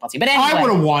 quarterback of the football team. But anyway, I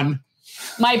would have won.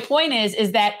 My point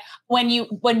is that when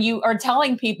you are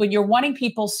telling people, you're wanting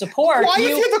people's support. Why, if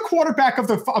you're the quarterback of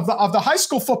the high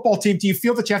school football team, do you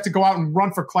feel that you have to go out and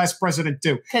run for class president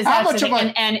too? How much of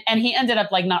and he ended up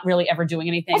not really ever doing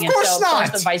anything. Of course not. Of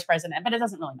course the vice president, but it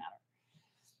doesn't really matter.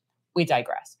 We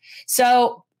digress.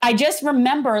 So I just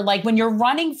remember, when you're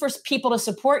running for people to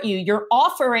support you, you're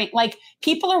offering,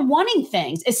 people are wanting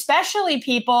things, especially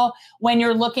people when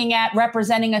you're looking at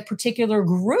representing a particular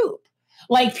group.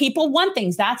 People want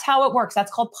things. That's how it works.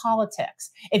 That's called politics.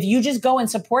 If you just go and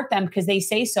support them because they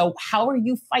say so, how are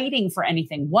you fighting for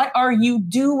anything? What are you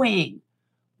doing?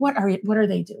 What are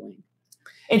they doing?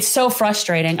 It's so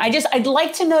frustrating. I'd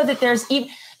like to know that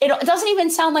it doesn't even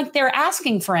sound like they're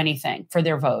asking how for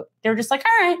their vote. They're just like,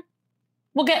 all right,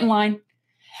 we'll get in line.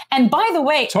 And by the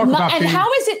way,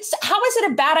 how is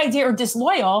it a bad idea or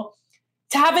disloyal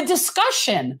to have a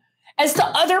discussion as to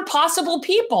other possible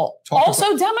people,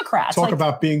 Democrats? Talk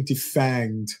about being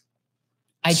defanged.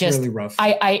 It's really rough.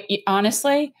 I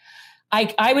honestly,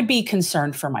 I would be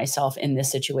concerned for myself in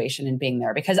this situation and being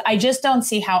there because I just don't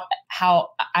see how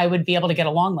I would be able to get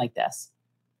along like this.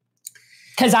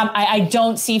 Because I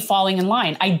don't see falling in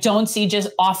line. I don't see just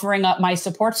offering up my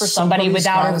support for somebody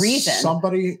without a reason.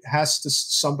 Somebody has to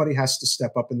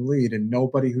step up and lead, and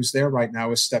nobody who's there right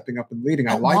now is stepping up and leading.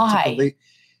 I like to believe.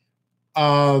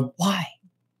 Why?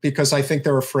 Because I think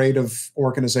they're afraid of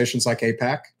organizations like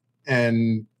AIPAC.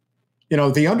 And,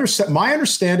 my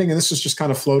understanding, and this is just kind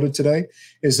of floated today,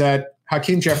 is that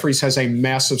Hakeem Jeffries has a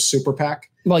massive super PAC.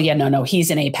 Well, yeah, no.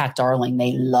 He's an AIPAC darling.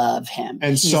 They love him.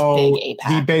 And so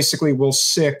he basically will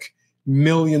sick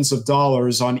millions of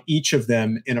dollars on each of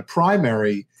them in a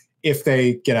primary if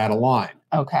they get out of line.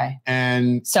 Okay.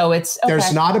 And so it's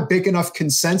there's not a big enough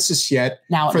consensus yet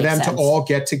for them to all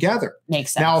get together.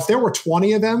 Makes sense. Now, if there were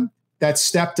 20 of them that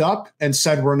stepped up and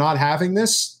said, we're not having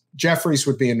this, Jeffries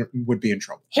would be in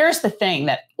trouble. Here's the thing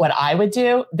that what I would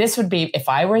do, this would be, if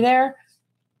I were there,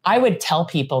 I would tell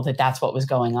people that that's what was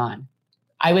going on.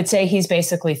 I would say he's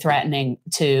basically threatening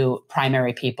to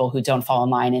primary people who don't fall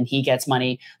in line, and he gets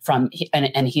money from,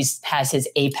 and has his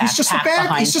AIPAC He's just PAC behind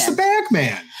him. He's just a bag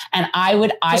man. And I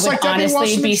would like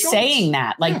honestly be saying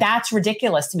that. Like, that's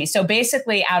ridiculous to me. So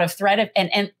basically, out of threat of,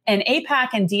 and AIPAC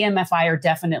and DMFI are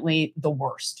definitely the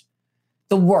worst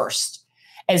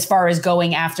as far as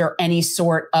going after any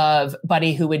sort of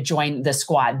buddy who would join the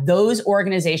squad. Those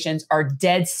organizations are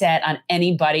dead set on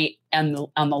anybody on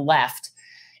the left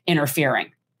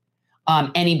interfering.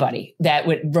 Anybody that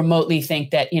would remotely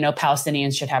think that,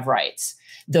 Palestinians should have rights.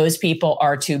 Those people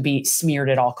are to be smeared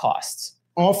at all costs.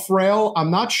 Off-rail, I'm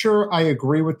not sure I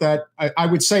agree with that. I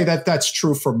would say that that's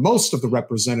true for most of the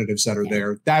representatives that are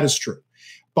there. That is true.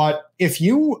 But if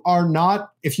you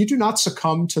do not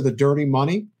succumb to the dirty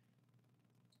money,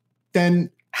 then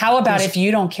how about if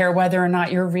you don't care whether or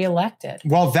not you're reelected?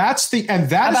 Well, that is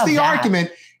the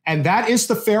argument. And that is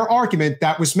the fair argument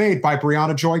that was made by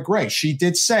Brianna Joy Gray. She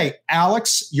did say,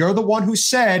 Alex, you're the one who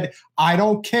said, I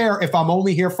don't care if I'm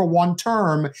only here for one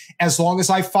term, as long as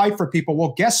I fight for people.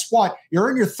 Well, guess what? You're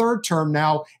in your third term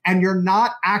now, and you're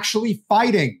not actually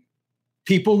fighting.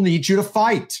 People need you to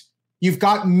fight. You've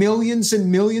got millions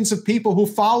and millions of people who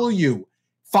follow you,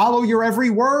 follow your every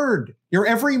word, your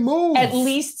every move. At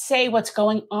least say what's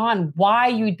going on, why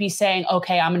you'd be saying,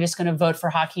 okay, I'm just going to vote for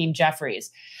Hakeem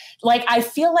Jeffries. Like, I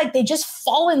feel like they just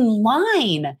fall in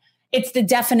line. It's the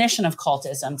definition of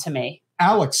cultism to me.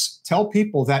 Alex, tell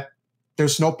people that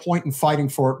there's no point in fighting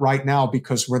for it right now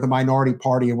because we're the minority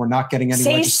party and we're not getting any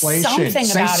legislation.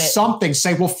 Say something.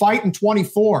 Say we'll fight in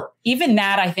 24. Even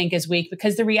that, I think, is weak,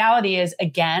 because the reality is,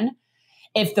 again,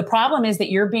 if the problem is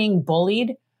that you're being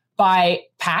bullied by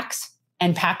PACs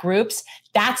and PAC groups,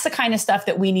 that's the kind of stuff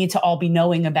that we need to all be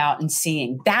knowing about and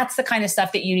seeing. That's the kind of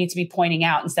stuff that you need to be pointing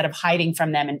out instead of hiding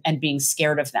from them and being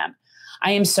scared of them.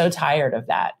 I am so tired of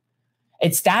that.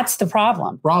 That's the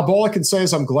problem. Rob, all I can say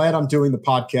is I'm glad I'm doing the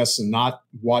podcast and not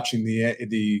watching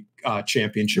the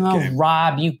championship game.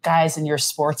 Rob, you guys and your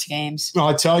sports games. No,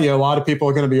 I tell you, a lot of people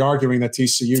are going to be arguing that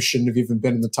TCU shouldn't have even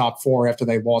been in the top 4 after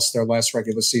they lost their last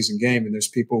regular season game. And there's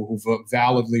people who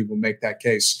validly will make that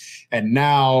case. And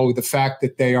now the fact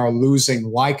that they are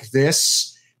losing like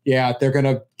this, they're going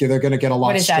to get a lot.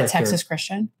 What is stricter. That, Texas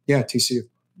Christian? Yeah, TCU.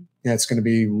 Yeah, it's going to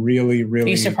be really, really. Are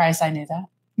you surprised I knew that?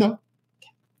 No.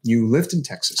 You lived in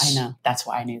Texas. I know. That's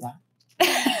why I knew that.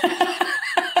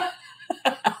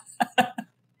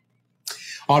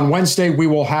 On Wednesday, we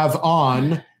will have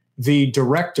on the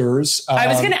directors. I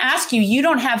was going to ask you, you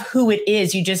don't have who it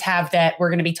is. You just have that we're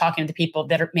going to be talking to the people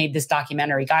that made this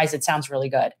documentary. Guys, it sounds really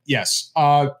good. Yes.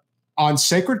 On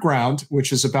Sacred Ground,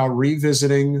 which is about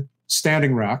revisiting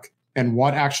Standing Rock and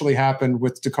what actually happened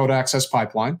with Dakota Access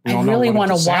Pipeline. I really want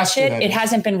to watch it. It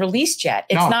hasn't been released yet.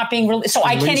 It's not being released. So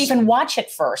I can't even watch it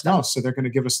first. No, so they're going to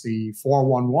give us the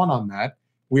 411 on that.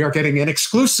 We are getting an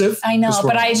exclusive. I know,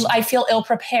 but I feel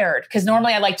ill-prepared because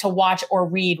normally I like to watch or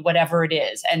read whatever it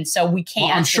is. And so we can't.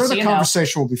 Well, I'm sure the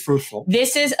conversation will be fruitful.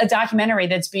 This is a documentary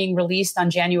that's being released on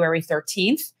January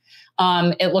 13th.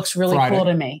 It looks really cool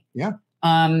to me. Yeah.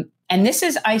 And this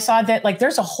is, I saw that like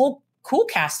there's a whole cool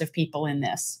cast of people in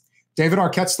this. David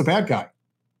Arquette's the bad guy.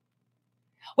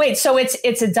 Wait, so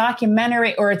it's a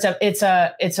documentary or it's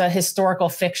a historical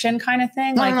fiction kind of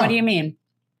thing? No. What do you mean?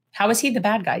 How is he the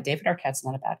bad guy? David Arquette's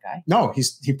not a bad guy. No,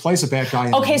 he plays a bad guy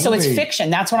in Okay, the so movie. it's fiction.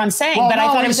 That's what I'm saying. But I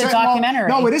thought it was a documentary.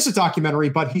 No, it is a documentary,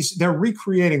 but they're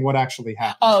recreating what actually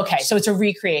happened. Oh, okay. So it's a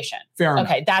recreation. Fair enough.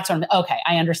 Okay, that's what I'm, okay,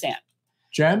 I understand.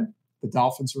 Jen, the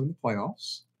Dolphins are in the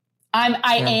playoffs.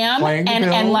 I am,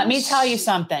 and let me tell you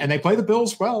something. And they play the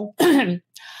Bills well.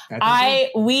 I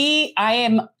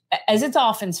am, as a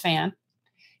Dolphins fan,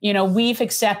 we've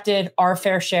accepted our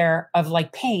fair share of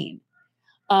like pain.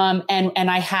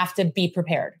 And I have to be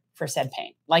prepared for said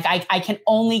pain. Like I can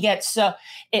only get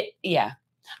yeah.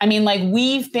 I mean, like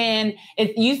you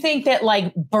think that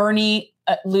like Bernie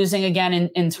losing again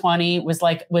in 20 was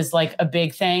like a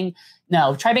big thing.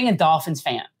 No, try being a Dolphins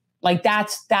fan. Like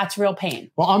that's real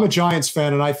pain. Well, I'm a Giants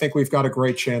fan, and I think we've got a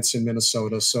great chance in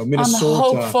Minnesota. So Minnesota,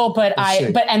 I'm hopeful, but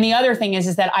and the other thing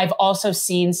is that I've also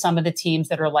seen some of the teams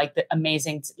that are like the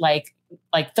amazing, like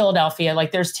Philadelphia.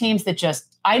 Like there's teams that just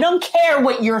I don't care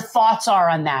what your thoughts are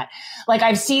on that. Like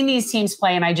I've seen these teams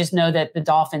play, and I just know that the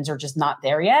Dolphins are just not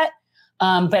there yet.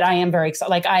 But I am very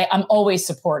excited. Like I'm always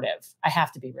supportive. I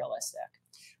have to be realistic.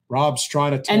 Rob's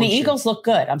trying to. And the Eagles look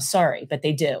good. I'm sorry, but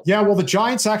they do. Yeah, well, the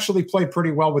Giants actually played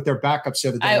pretty well with their backups the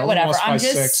other day. Whatever. I'm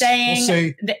just 6. saying. We'll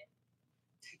see.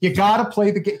 You gotta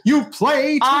play the game. You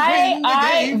play to win the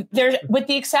game. There's, with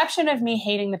the exception of me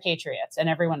hating the Patriots, and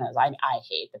everyone knows I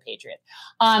hate the Patriots.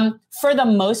 For the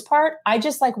most part, I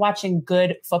just like watching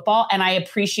good football, and I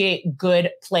appreciate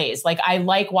good plays. Like I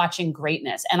like watching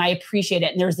greatness, and I appreciate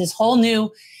it. And there's this whole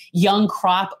new young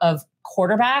crop of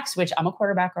quarterbacks, which I'm a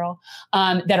quarterback girl,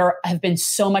 that have been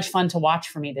so much fun to watch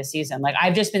for me this season. Like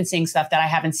I've just been seeing stuff that I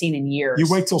haven't seen in years. You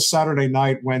wait till Saturday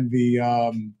night when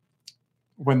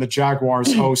the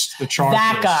Jaguars host the Chargers.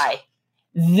 That guy.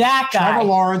 Trevor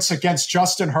Lawrence against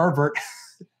Justin Herbert.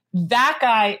 That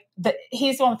guy,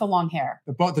 he's the one with the long hair.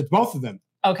 Both of them.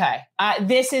 Okay.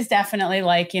 This is definitely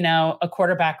like, a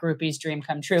quarterback groupie's dream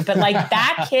come true. But like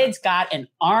that kid's got an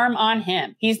arm on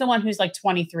him. He's the one who's like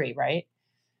 23, right?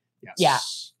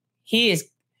 Yes. Yeah.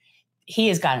 He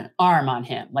has got an arm on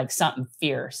him, like something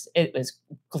fierce. It was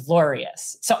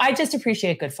glorious. So I just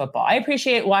appreciate good football. I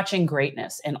appreciate watching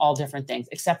greatness in all different things,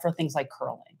 except for things like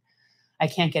curling. I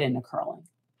can't get into curling.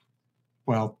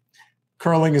 Well,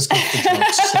 curling is good for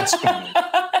jokes. That's better.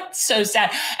 It's so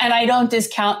sad. And I don't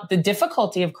discount the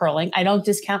difficulty of curling. I don't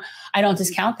discount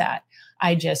that.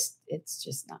 It's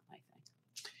just not my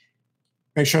thing.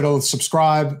 Make sure to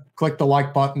subscribe, click the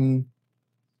like button,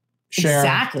 share.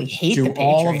 Exactly. Do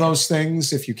all of those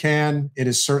things if you can. It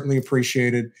is certainly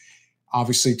appreciated.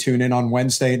 Obviously, tune in on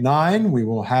Wednesday at 9. We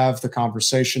will have the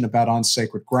conversation about On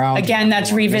Sacred Ground. Again,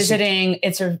 that's revisiting.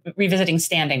 It's revisiting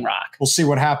Standing Rock. We'll see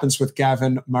what happens with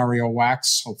Gavin Mario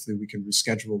Wax. Hopefully, we can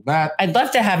reschedule that. I'd love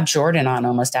to have Jordan on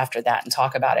almost after that and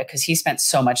talk about it because he spent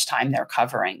so much time there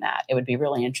covering that. It would be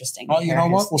really interesting. Well, you know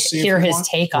what? We'll see. Hear his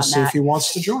take on that. We'll see if he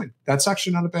wants to join. That's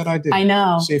actually not a bad idea. I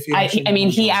know. See if he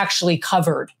he actually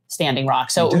covered Standing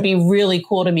Rock, so it would be really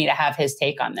cool to me to have his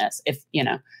take on this. If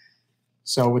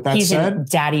So with that he's said, in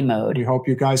daddy mode. We hope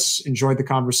you guys enjoyed the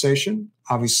conversation.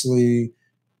 Obviously,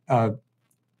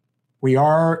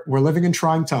 we're living in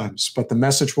trying times, but the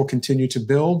message will continue to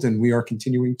build, and we are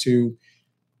continuing to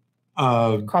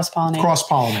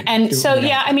cross-pollinate. And so,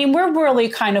 we're really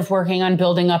kind of working on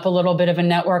building up a little bit of a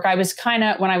network. I was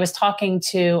when I was talking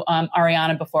to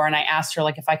Ariana before, and I asked her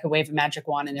if I could wave a magic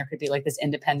wand and there could be like this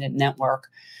independent network,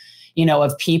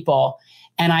 of people.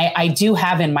 And I do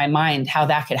have in my mind how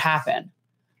that could happen.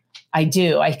 I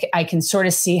do. I can sort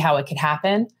of see how it could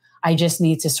happen. I just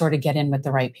need to sort of get in with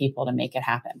the right people to make it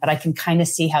happen. But I can kind of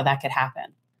see how that could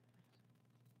happen.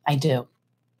 I do.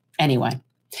 Anyway,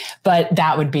 but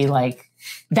that would be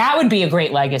a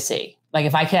great legacy. Like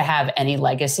if I could have any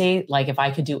legacy, like if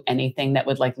I could do anything that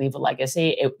would like leave a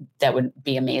legacy, that would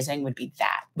be amazing, would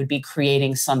be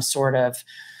creating some sort of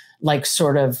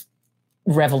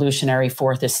revolutionary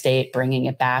fourth estate, bringing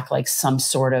it back, like some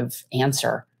sort of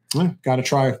answer. Got to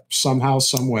try somehow,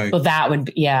 some way. Well, that would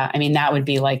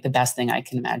be like the best thing I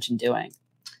can imagine doing.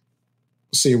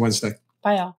 We'll see you Wednesday.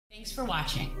 Bye, y'all. Thanks for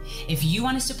watching. If you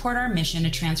want to support our mission to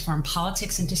transform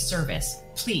politics into service,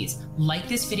 please like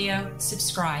this video,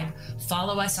 subscribe,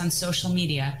 follow us on social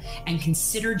media, and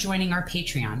consider joining our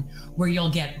Patreon, where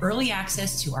you'll get early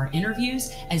access to our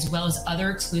interviews as well as other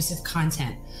exclusive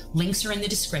content. Links are in the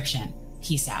description.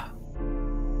 Peace out.